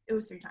times. It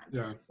was 3 times.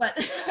 Yeah. But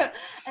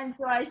and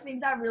so I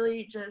think that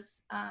really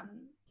just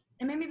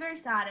it made me very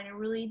sad, and it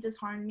really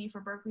disheartened me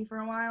for Berklee for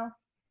a while.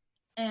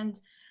 And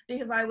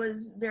because I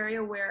was very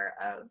aware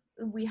of,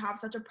 we have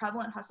such a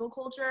prevalent hustle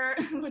culture,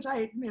 which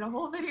I made a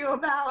whole video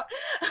about,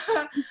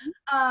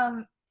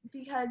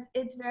 because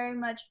it's very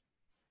much,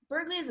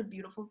 Berklee is a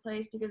beautiful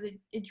place because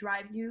it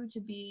drives you to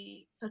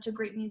be such a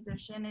great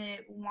musician, and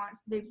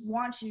they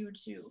want you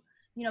to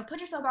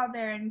put yourself out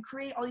there and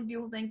create all these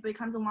beautiful things, but it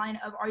comes a line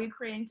of, are you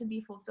creating to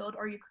be fulfilled,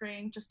 or are you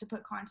creating just to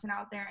put content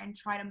out there and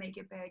try to make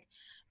it big?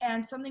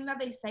 And something that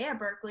they say at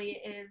Berklee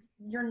is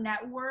your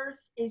net worth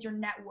is your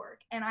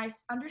network. And I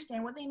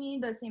understand what they mean,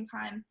 but at the same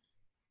time,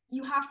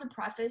 you have to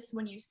preface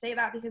when you say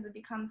that, because it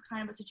becomes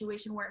kind of a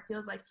situation where it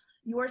feels like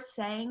you're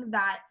saying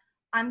that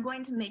I'm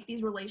going to make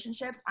these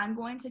relationships, I'm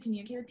going to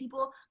communicate with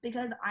people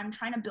because I'm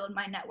trying to build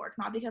my network,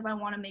 not because I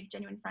want to make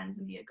genuine friends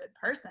and be a good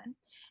person.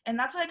 And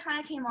that's what it kind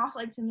of came off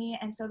like to me.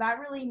 And so that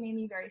really made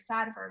me very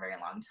sad for a very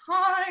long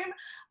time.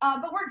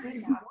 But we're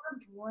good now. We're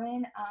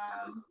doing.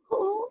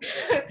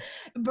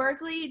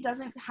 Berklee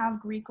doesn't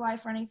have Greek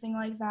life or anything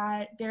like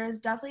that.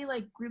 There's definitely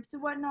like groups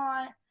and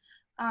whatnot.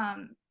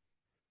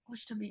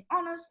 Which, to be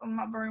honest, I'm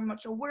not very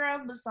much aware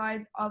of,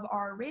 besides of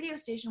our radio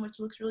station, which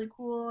looks really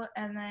cool.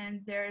 And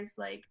then there's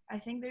like, I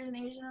think there's an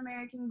Asian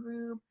American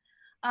group,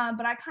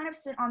 but I kind of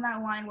sit on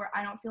that line where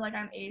I don't feel like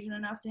I'm Asian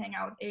enough to hang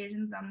out with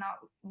Asians. I'm not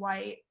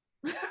white,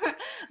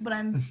 but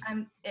I'm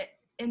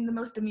in the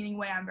most demeaning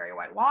way, I'm very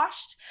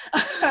whitewashed.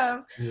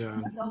 Yeah.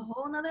 That's a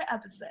whole nother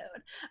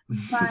episode.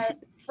 But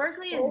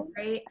Berklee is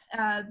great,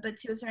 but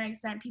to a certain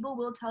extent, people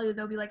will tell you,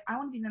 they'll be like, I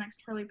want to be the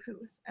next Charlie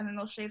Puth, and then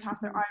they'll shave half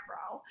their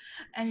eyebrow,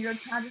 and you're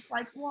kind of just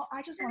like, well,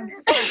 I just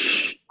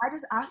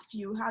asked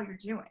you how you're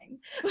doing.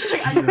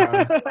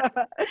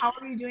 How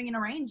are you doing in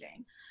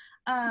arranging?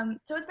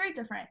 So it's very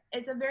different.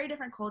 It's a very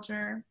different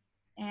culture,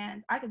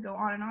 and I could go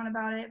on and on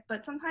about it,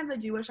 but sometimes I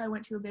do wish I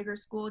went to a bigger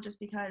school, just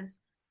because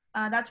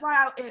that's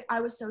why I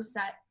was so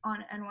set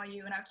on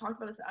NYU, and I've talked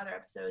about this in other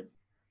episodes.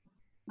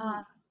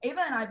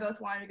 Ava and I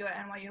both wanted to go to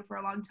NYU for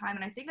a long time,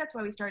 and I think that's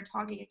why we started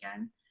talking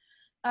again.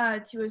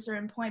 to a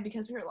certain point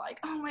because we were like,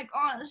 oh my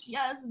gosh,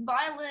 yes,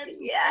 violets,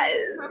 yes,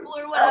 purple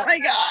or whatever. Oh my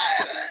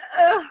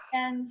god.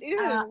 And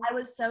I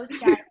was so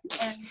sad,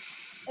 and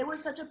it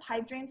was such a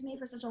pipe dream to me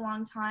for such a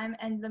long time.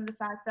 And then the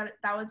fact that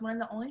that was one of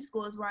the only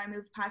schools where I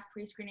moved past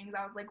pre-screenings,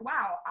 I was like,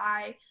 wow,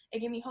 it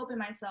gave me hope in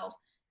myself.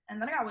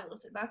 And then I got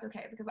waitlisted. That's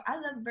okay because I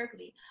love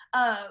Berklee.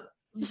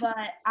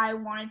 But I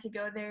wanted to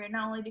go there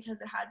not only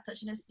because it had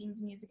such an esteemed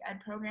music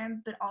ed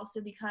program, but also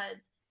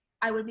because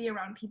I would be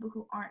around people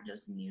who aren't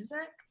just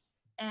music.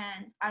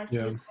 And I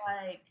feel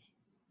like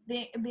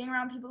being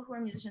around people who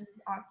are musicians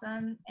is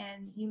awesome,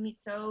 and you meet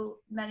so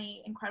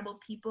many incredible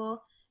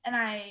people. And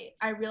I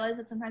realized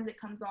that sometimes it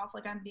comes off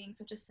like I'm being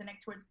such a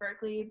cynic towards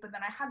Berklee, but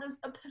then I had this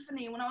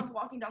epiphany when I was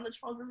walking down the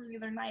Charles River the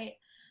other night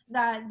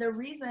that the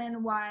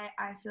reason why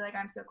I feel like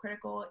I'm so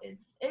critical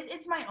is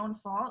it's my own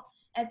fault.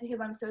 And it's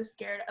because I'm so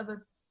scared of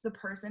the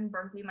person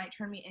Berklee might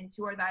turn me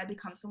into, or that I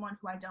become someone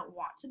who I don't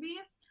want to be.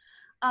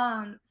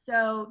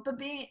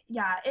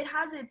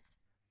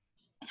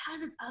 It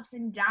has its ups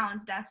and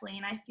downs, definitely.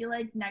 And I feel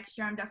like next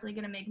year I'm definitely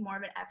going to make more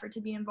of an effort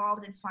to be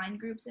involved and find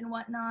groups and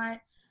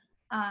whatnot.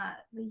 But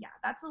yeah,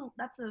 that's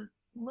a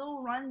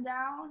little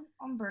rundown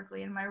on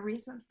Berklee and my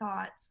recent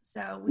thoughts.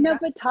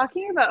 But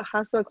talking about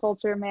hustle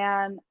culture,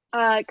 man,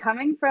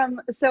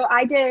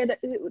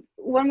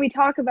 when we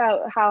talk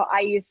about how I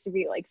used to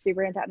be like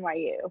super into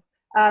NYU,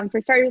 for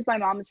starters, my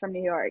mom is from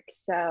New York.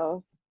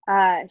 So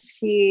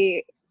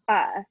she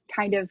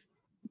kind of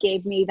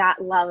gave me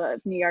that love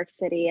of New York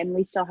City, and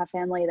we still have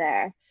family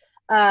there.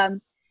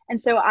 And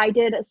so I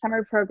did a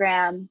summer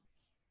program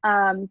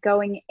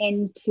going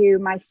into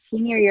my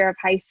senior year of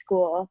high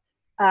school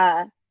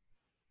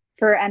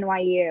for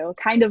NYU,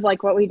 kind of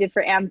like what we did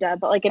for AMDA,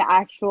 but like an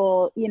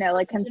actual,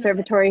 like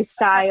conservatory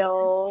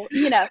style,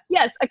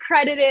 yes,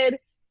 accredited,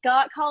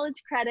 got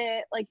college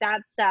credit, like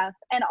that stuff,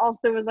 and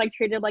also was like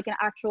treated like an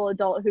actual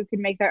adult who could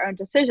make their own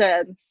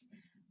decisions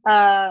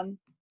and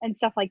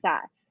stuff like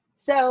that.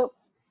 So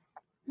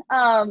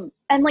and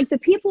like the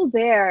people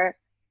there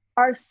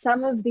are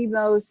some of the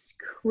most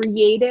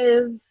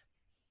creative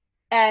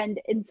and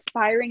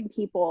inspiring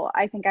people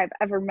I think I've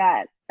ever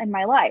met in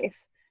my life.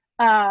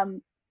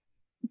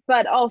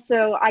 But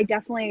also I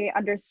definitely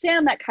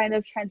understand that kind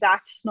of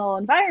transactional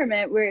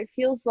environment where it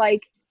feels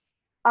like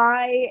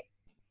I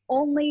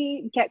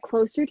only get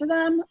closer to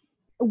them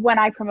when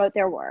I promote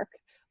their work,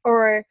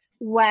 or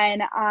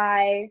when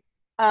I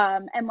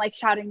am like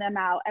shouting them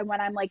out, and when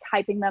I'm like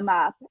hyping them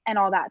up and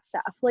all that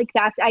stuff. Like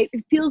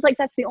it feels like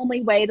that's the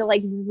only way to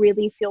like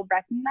really feel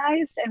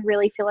recognized and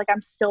really feel like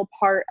I'm still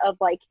part of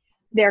like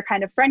their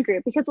kind of friend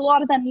group, because a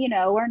lot of them,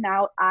 are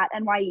now at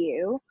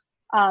NYU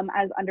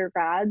as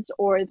undergrads,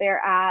 or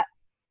they're at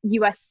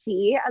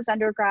USC as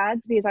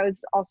undergrads, because I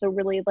was also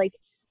really like,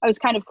 I was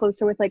kind of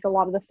closer with like a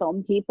lot of the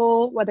film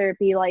people, whether it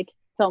be like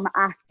film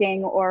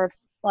acting or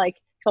like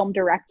film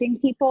directing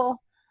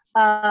people.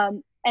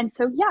 And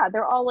so, yeah,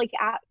 they're all like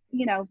at,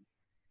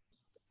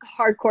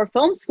 hardcore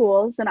film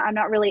schools, and I'm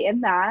not really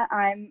in that.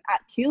 I'm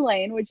at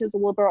Tulane, which is a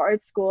liberal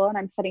arts school, and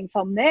I'm studying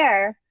film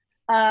there.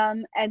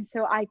 And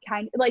so I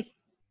kind of like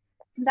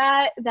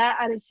that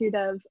attitude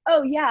of,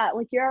 oh yeah,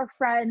 like you're a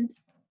friend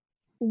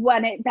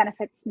when it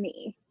benefits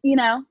me,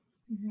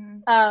 Mm-hmm.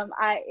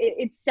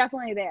 It's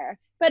definitely there,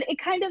 but it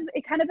kind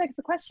of begs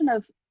the question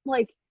of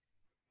like,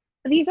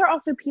 these are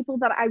also people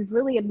that I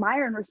really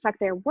admire and respect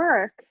their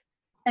work.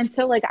 And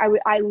so like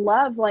I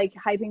love like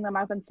hyping them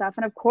up and stuff.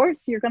 And of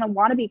course you're going to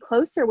want to be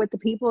closer with the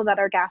people that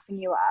are gassing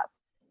you up.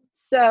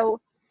 So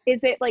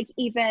is it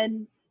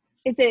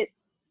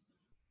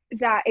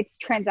that it's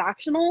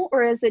transactional,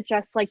 or is it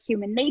just like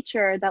human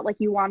nature that like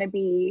you want to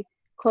be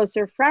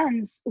closer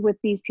friends with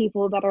these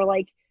people that are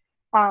like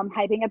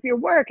hyping up your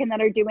work and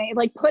that are doing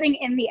like putting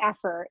in the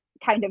effort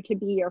kind of to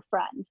be your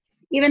friend,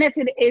 even if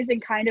it is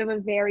in kind of a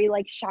very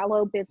like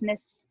shallow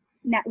business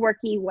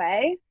networky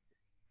way?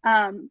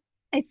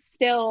 It's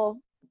still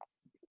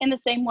in the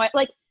same way,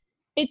 like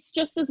it's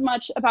just as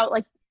much about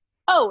like,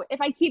 oh, if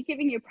I keep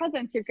giving you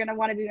presents, you're going to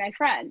want to be my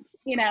friend.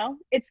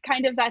 It's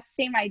kind of that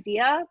same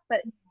idea,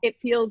 but it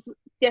feels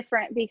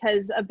different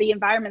because of the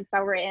environments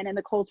that we're in and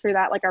the culture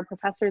that like our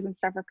professors and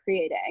stuff are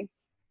creating.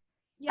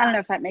 Yeah. I don't know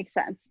if that makes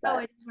sense. But. Oh,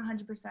 it is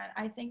 100%.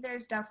 I think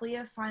there's definitely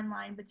a fine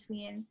line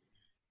between,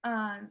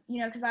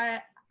 because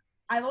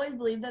I've always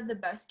believed that the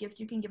best gift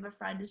you can give a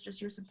friend is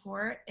just your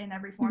support in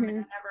every form. Mm-hmm.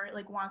 And I never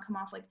like want to come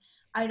off like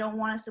I don't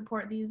want to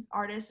support these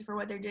artists for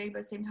what they're doing, but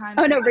at the same time.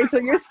 Oh no, Rachel,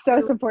 you're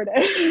so supportive.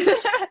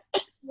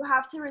 You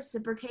have to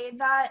reciprocate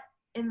that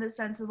in the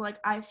sense of like,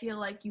 I feel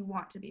like you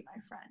want to be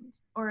my friend,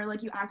 or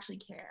like you actually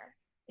care,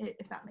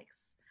 if that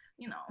makes,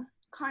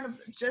 kind of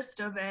the gist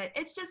of it.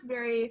 It's just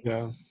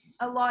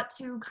a lot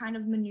to kind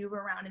of maneuver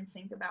around and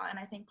think about. And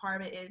I think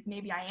part of it is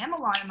maybe I am a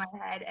lot in my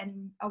head,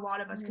 and a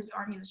lot of us, because we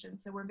are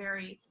musicians, so we're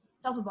very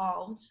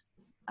self-evolved,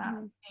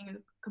 being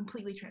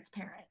completely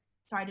transparent.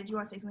 Sorry, did you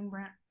want to say something,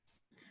 Brandt?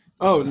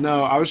 Oh,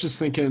 no, I was just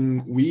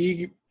thinking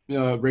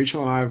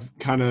Rachel and I have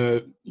kind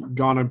of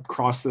gone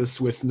across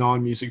this with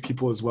non-music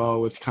people as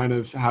well, with kind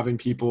of having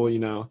people,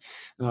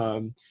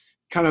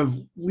 kind of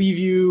leave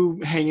you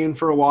hanging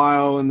for a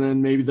while, and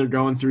then maybe they're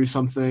going through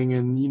something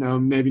and, you know,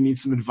 maybe need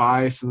some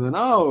advice, and then,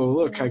 oh,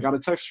 look, I got a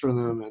text from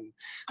them. And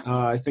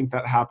I think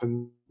that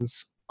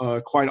happens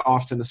quite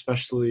often,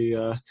 especially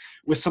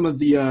with some of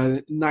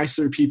the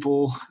nicer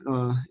people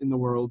in the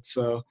world.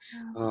 So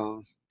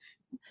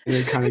and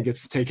it kind of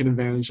gets taken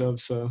advantage of.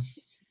 So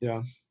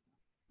yeah,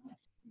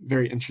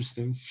 very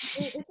interesting.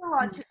 It's a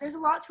lot there's a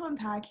lot to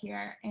unpack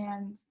here,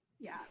 and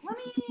yeah, let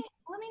me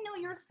know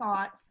your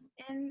thoughts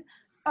in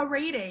a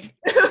rating,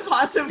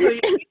 possibly.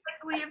 If you'd like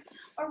to leave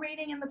a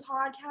rating in the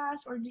podcast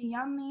or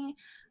DM me,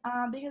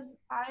 because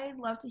I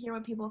love to hear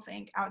what people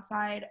think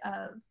outside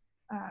of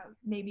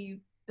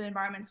maybe the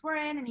environments we're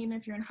in, and even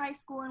if you're in high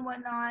school and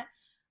whatnot.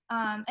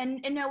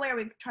 And in no way are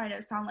we trying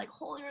to sound like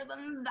holier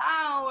than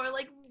thou or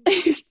like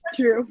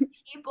True.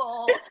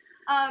 people.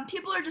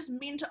 People are just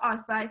mean to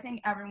us, but I think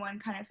everyone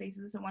kind of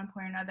faces this at one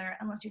point or another,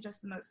 unless you're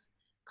just the most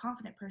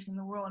confident person in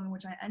the world, in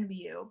which I envy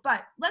you.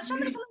 But let's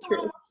jump into something a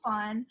little more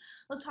fun.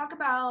 Let's talk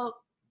about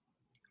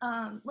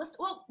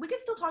we can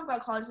still talk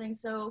about college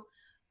things. So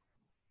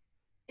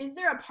is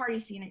there a party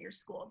scene at your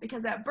school?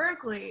 Because at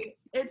Berklee,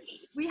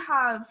 we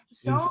have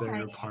so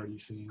many party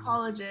scene?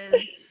 Colleges.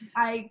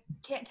 I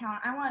can't count.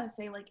 I want to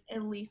say like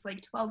at least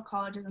like 12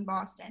 colleges in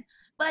Boston,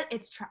 but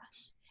it's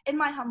trash, in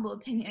my humble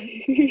opinion.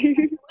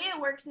 The way it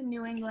works in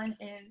New England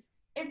is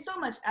it's so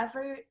much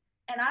effort,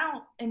 and I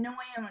don't, in no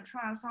way am I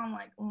trying to sound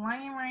like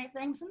lame or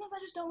anything. Sometimes I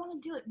just don't want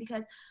to do it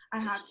because I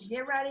have to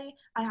get ready,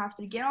 I have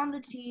to get on the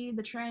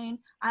train,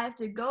 I have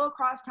to go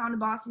across town to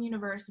Boston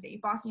University.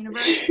 Boston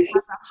University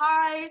has a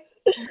high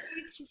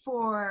rate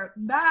for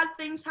bad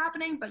things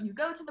happening, but you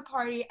go to the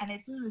party and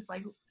it's in this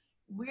like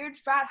weird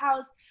frat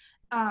house.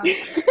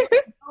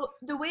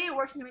 The way it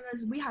works in New England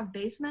is we have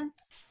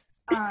basements,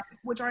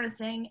 which aren't a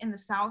thing in the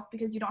South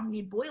because you don't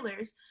need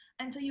boilers.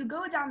 And so you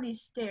go down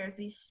these stairs,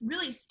 these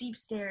really steep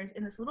stairs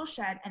in this little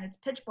shed, and it's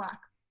pitch black.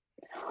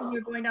 And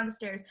you're going down the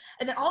stairs.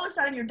 And then all of a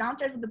sudden you're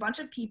downstairs with a bunch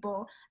of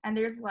people, and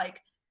there's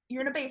like,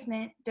 you're in a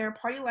basement, there are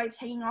party lights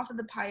hanging off of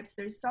the pipes,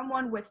 there's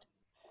someone with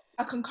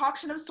a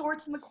concoction of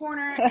sorts in the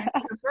corner, and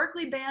a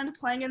Berklee band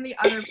playing in the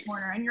other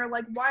corner, and you're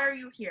like, why are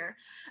you here?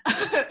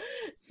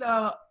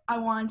 So I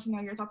wanted to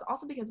know your thoughts,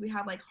 also because we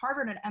have like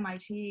Harvard and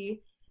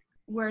MIT,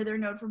 where they're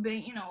known for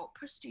being, you know,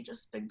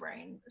 prestigious big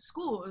brain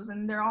schools,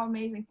 and they're all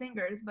amazing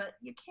thinkers, but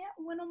you can't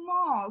win them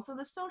all. So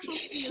the social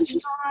scene is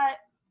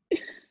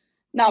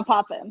not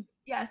popping.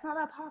 Yeah, it's not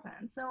that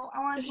popping. So I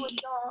wanted to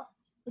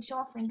what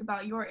y'all think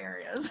about your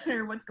areas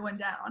or what's going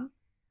down.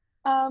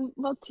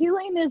 Well,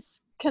 Tulane is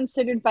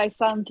considered by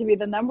some to be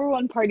the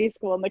 #1 party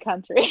school in the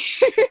country.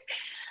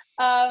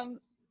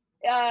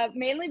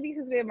 Mainly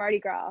because we have Mardi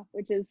Gras,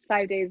 which is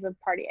 5 days of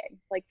partying,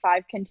 like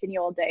 5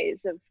 continual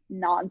days of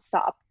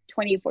nonstop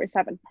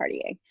 24/7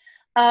 partying.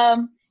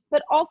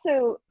 But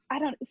also,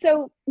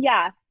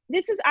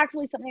 this is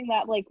actually something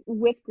that like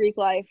with Greek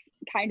life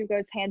kind of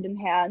goes hand in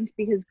hand,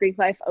 because Greek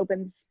life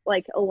opens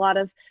like a lot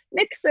of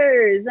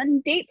mixers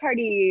and date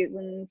parties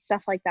and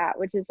stuff like that,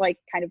 which is like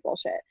kind of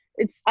bullshit.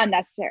 It's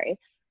unnecessary.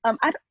 Am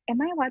I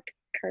allowed to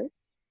curse?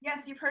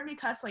 Yes, you've heard me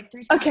cuss like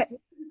 3 times. Okay.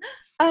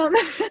 I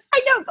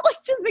know, but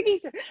like just making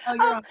sure. Oh,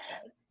 you're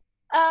okay.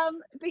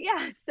 But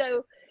yeah,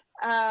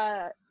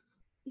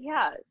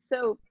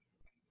 so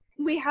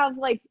we have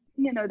like,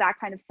 you know, that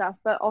kind of stuff,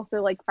 but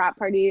also like frat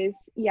parties.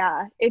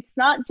 Yeah, it's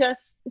not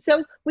just,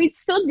 so we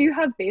still do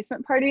have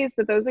basement parties,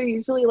 but those are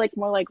usually like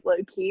more like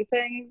low-key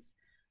things.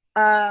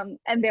 And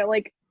they're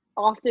like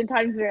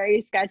oftentimes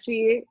very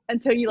sketchy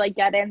until you like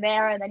get in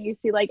there, and then you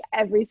see like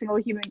every single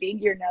human being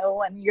you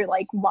know, and you're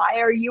like, why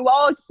are you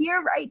all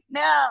here right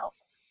now?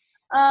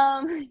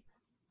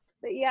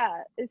 But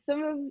yeah,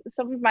 some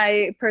of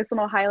my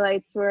personal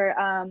highlights were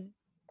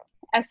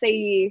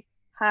SAE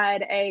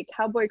had a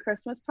cowboy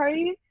Christmas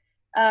party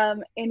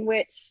in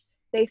which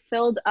they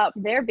filled up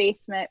their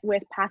basement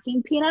with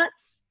packing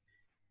peanuts,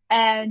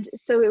 and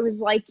so it was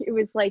like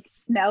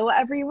snow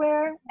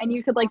everywhere, and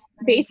you could like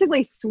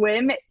basically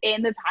swim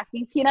in the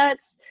packing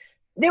peanuts.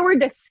 They were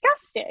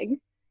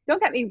disgusting,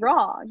 don't get me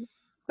wrong,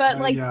 but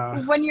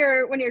when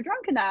you're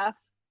drunk enough,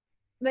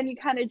 then you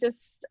kind of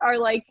just are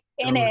like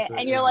in it,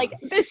 and you're like,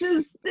 this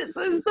is the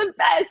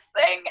best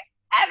thing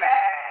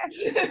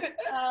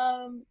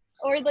ever.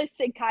 Or the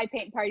Sigkai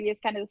paint party is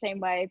kind of the same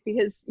way,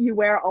 because you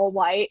wear all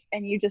white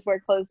and you just wear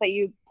clothes that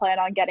you plan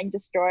on getting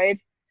destroyed,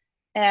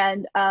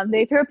 and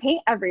they throw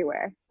paint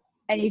everywhere,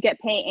 and you get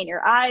paint in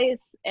your eyes,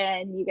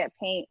 and you get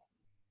paint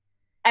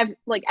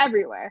like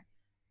everywhere,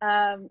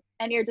 and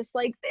you're just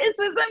like, this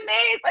is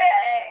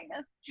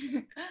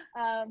amazing.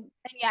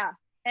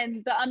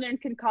 And the onion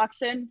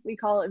concoction, we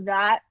call it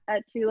VAT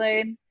at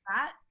Tulane.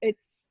 VAT? It's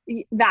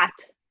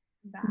VAT.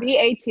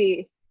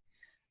 VAT.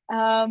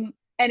 And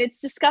it's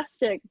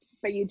disgusting,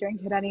 but you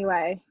drink it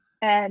anyway.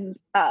 And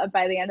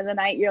by the end of the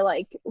night, you're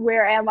like,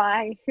 where am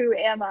I? Who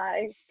am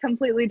I?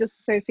 Completely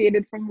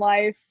disassociated from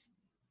life.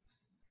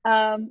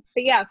 But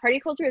yeah, party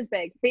culture is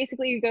big.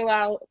 Basically, you go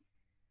out.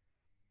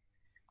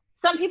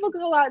 Some people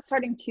go out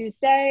starting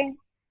Tuesday,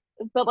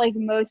 but like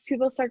most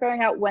people start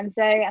going out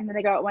Wednesday, and then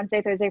they go out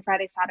Wednesday, Thursday,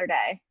 Friday,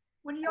 Saturday,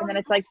 When do y'all and then do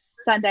it's like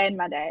Sunday and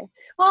Monday.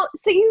 Well,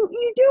 so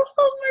you do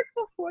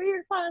homework before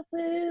your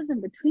classes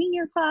and between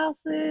your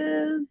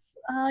classes.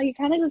 You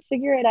kind of just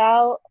figure it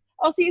out.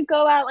 Also, you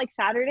go out like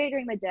Saturday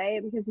during the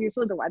day because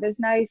usually the weather's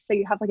nice, so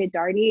you have like a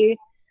darty.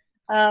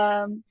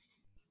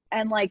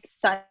 And like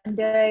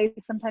Sunday,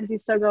 sometimes you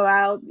still go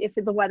out if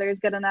the weather is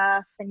good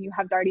enough, and you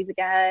have darties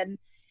again.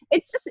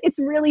 It's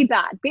really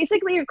bad.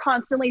 Basically, you're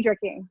constantly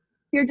drinking.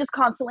 You're just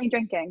constantly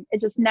drinking. It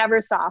just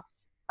never stops.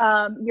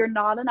 You're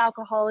not an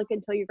alcoholic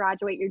until you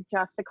graduate. You're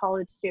just a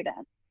college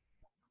student.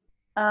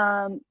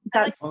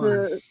 That's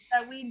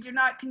that we do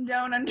not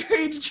condone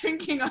underage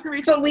drinking on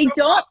Rachel's but we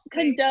don't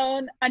property.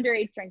 condone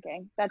underage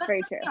drinking. That's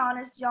very true. To be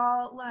honest,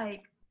 y'all,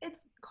 like, it's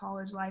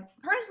college life.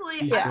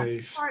 Personally, Be I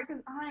safe. part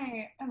because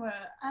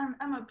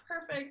I'm a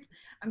perfect.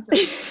 I'm so,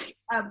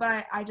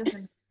 but I just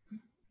am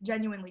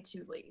genuinely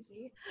too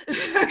lazy.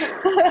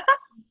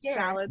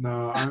 Valid.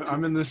 No,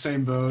 I'm in the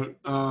same boat.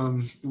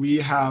 We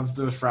have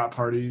the frat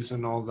parties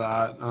and all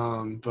that,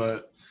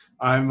 but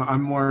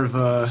I'm more of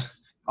a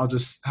I'll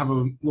just have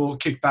a little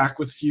kickback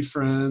with a few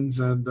friends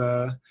and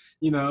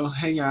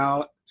hang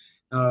out.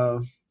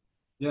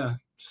 Yeah,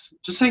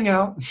 just hang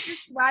out.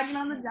 Just lagging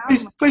on the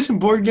down. Play some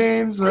board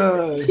games.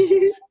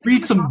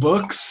 Read some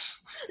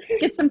books.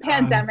 Get some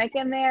pandemic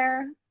in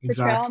there.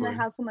 Exactly. Betrayal in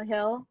the House on the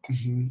Hill.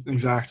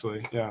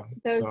 Exactly. Yeah.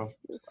 Those so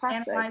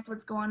analyze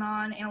what's going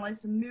on.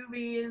 Analyze some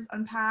movies.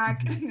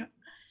 Unpack.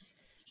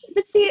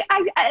 But see,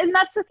 and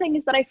that's the thing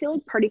is that I feel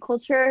like party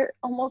culture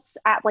almost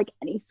at like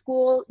any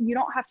school, you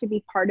don't have to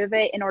be part of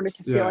it in order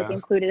to feel like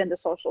included in the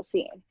social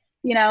scene.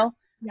 You know,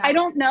 I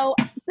don't know,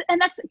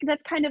 and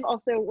that's kind of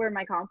also where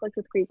my conflict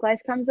with Greek life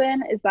comes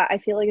in, is that I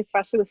feel like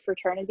especially with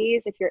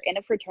fraternities, if you're in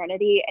a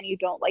fraternity and you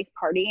don't like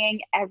partying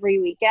every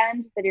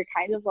weekend, then you're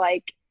kind of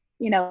like,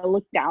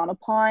 looked down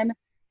upon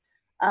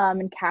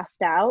and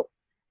cast out.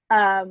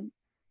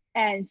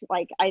 And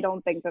like, I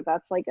don't think that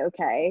that's like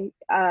okay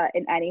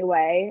in any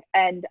way.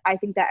 And I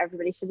think that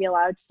everybody should be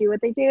allowed to do what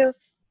they do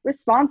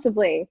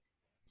responsibly.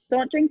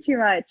 Don't drink too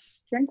much.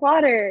 Drink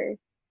water.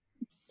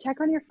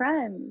 Check on your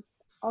friends.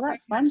 All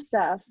that fun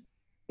stuff.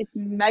 It's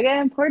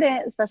mega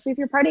important, especially if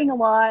you're partying a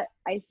lot.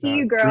 I see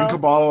you, girl. Drink a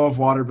bottle of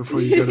water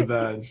before you go to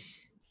bed.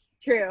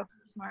 True.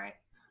 Smart.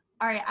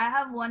 All right, I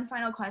have one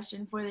final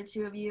question for the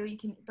two of you. You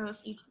can both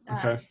each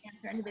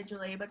answer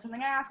individually, but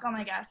something I ask all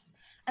my guests,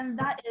 and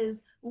that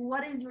is,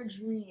 what is your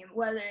dream?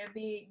 Whether it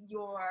be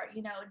your,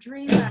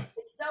 dream that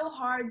it's so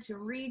hard to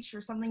reach, or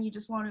something you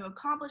just want to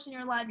accomplish in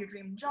your life, your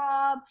dream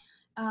job,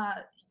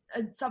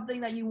 something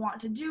that you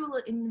want to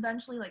do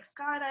eventually, like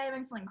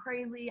skydiving, something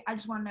crazy. I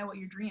just want to know what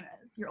your dream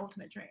is, your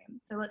ultimate dream.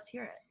 So let's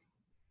hear it.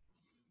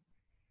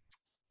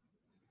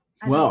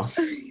 Well,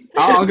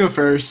 I'll go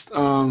first.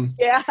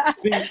 Yeah. I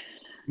think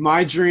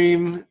my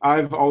dream,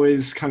 I've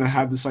always kind of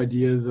had this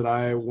idea that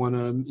I want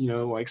to,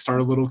 like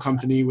start a little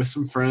company with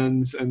some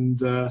friends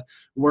and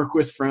work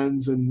with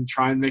friends and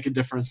try and make a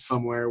difference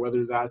somewhere,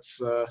 whether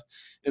that's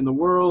in the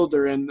world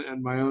or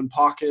in my own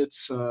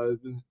pockets,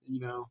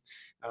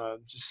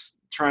 just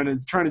trying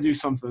to do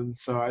something.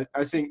 So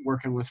I think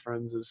working with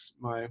friends is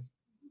my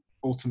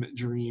ultimate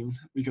dream,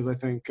 because I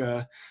think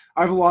I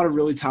have a lot of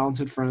really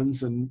talented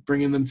friends, and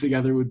bringing them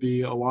together would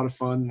be a lot of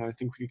fun. And I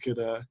think we could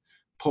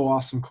pull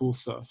off some cool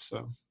stuff.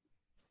 So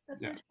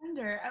that's so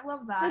tender. I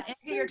love that. And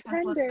get your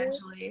Tesla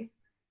eventually.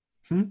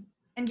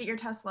 And get your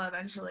Tesla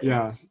eventually.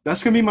 Yeah,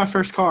 that's gonna be my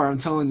first car. I'm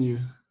telling you.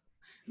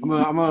 I'm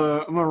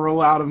gonna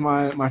roll out of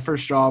my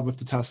first job with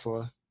the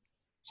Tesla.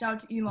 Shout out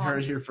to Elon.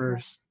 Heard it here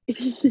first.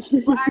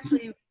 Well,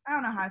 actually, I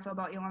don't know how I feel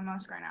about Elon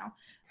Musk right now.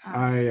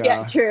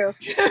 Yeah, true.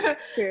 We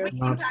can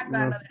talk about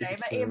another day.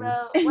 But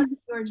Ava, what's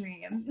your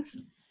dream?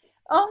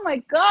 Oh my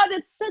God,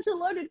 it's such a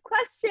loaded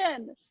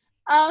question.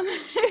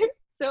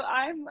 So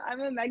I'm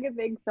a mega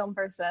big film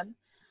person.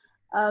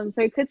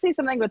 So I could say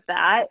something with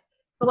that.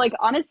 But like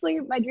honestly,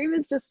 my dream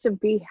is just to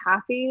be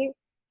happy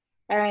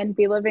and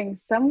be living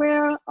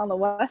somewhere on the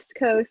West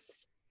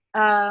Coast,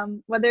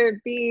 whether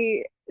it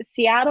be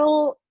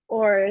Seattle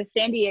or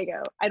San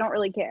Diego. I don't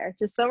really care.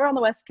 Just somewhere on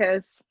the West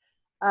Coast,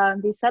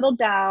 be settled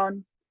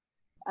down.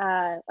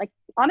 Like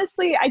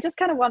honestly, I just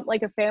kind of want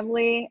like a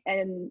family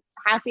and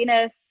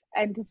happiness,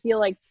 and to feel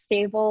like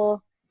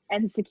stable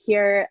and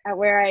secure at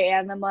where I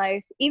am in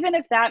life, even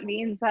if that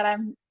means that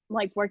I'm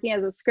like working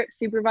as a script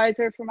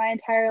supervisor for my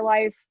entire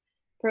life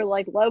for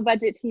like low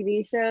budget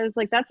TV shows.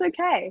 Like that's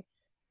okay.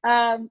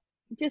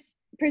 Just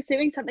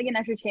pursuing something in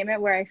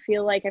entertainment where I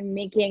feel like I'm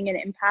making an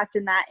impact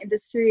in that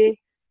industry,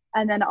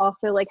 and then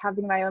also like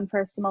having my own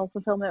personal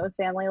fulfillment with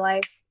family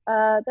life.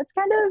 That's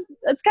kind of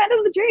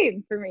the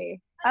dream for me.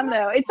 I don't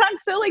know. It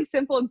sounds so like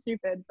simple and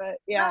stupid, but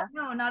yeah.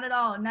 No, not at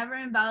all. Never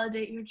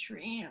invalidate your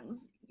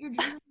dreams. Your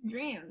dreams are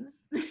dreams.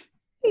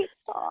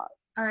 Stop.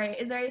 All right.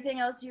 Is there anything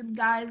else you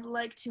guys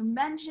like to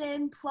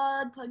mention?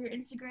 Plug your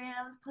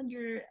Instagrams, plug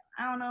your,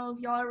 I don't know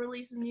if y'all are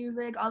releasing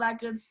music, all that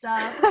good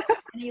stuff.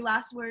 Any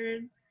last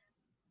words?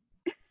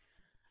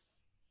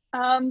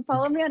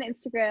 Follow me on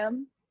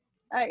Instagram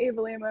at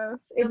Ava Lemos,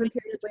 Ava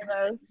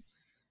Lemos.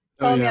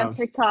 Follow me yeah. on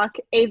TikTok,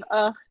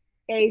 Ava,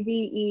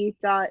 AVE.UGH.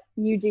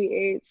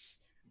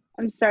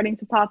 I'm starting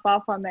to pop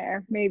off on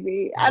there,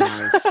 maybe. I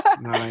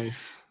don't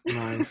Nice.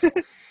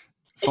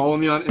 Follow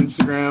me on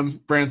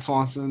Instagram, Brandt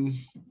Swanson.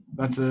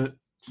 That's it.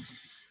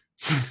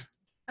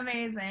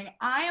 Amazing.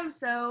 I am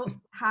so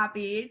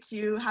happy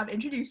to have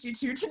introduced you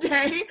to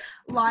today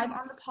live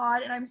on the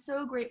pod, and I'm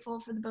so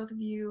grateful for the both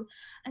of you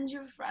and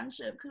your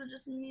friendship because it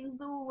just means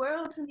the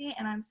world to me,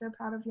 and I'm so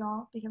proud of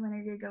y'all because I know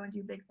you're going to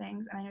do big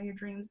things, and I know your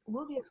dreams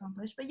will be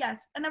accomplished. But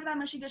yes, enough of that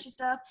mushy-gushy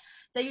stuff.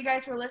 Thank you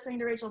guys for listening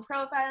to Rachel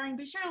Profiling.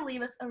 Be sure to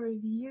leave us a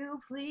review,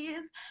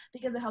 please,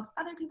 because it helps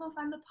other people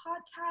find the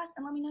podcast,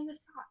 and let me know your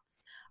thoughts.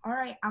 All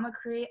right, I'm gonna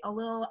create a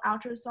little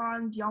outro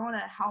song. Do y'all want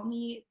to help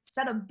me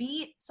set a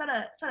beat, set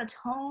a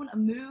tone, a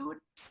mood?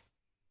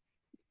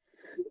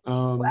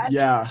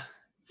 Yeah.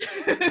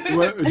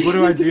 What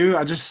do I do?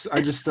 I just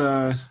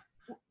I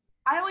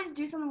always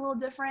do something a little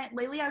different.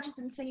 Lately, I've just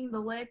been singing the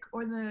lick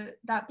or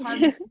that part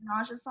of the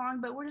Naja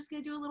song, but we're just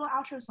gonna do a little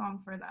outro song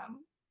for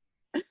them.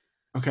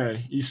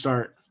 Okay, you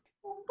start.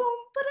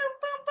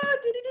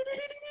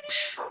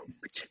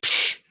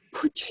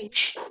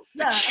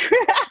 Yeah.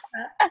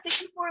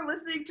 Thank you for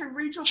listening to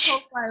Rachel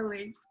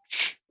Profiling.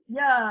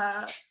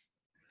 Yeah.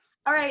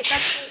 All right,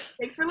 that's it.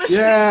 Thanks for listening.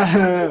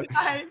 Yeah.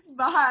 Guys,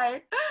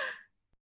 bye.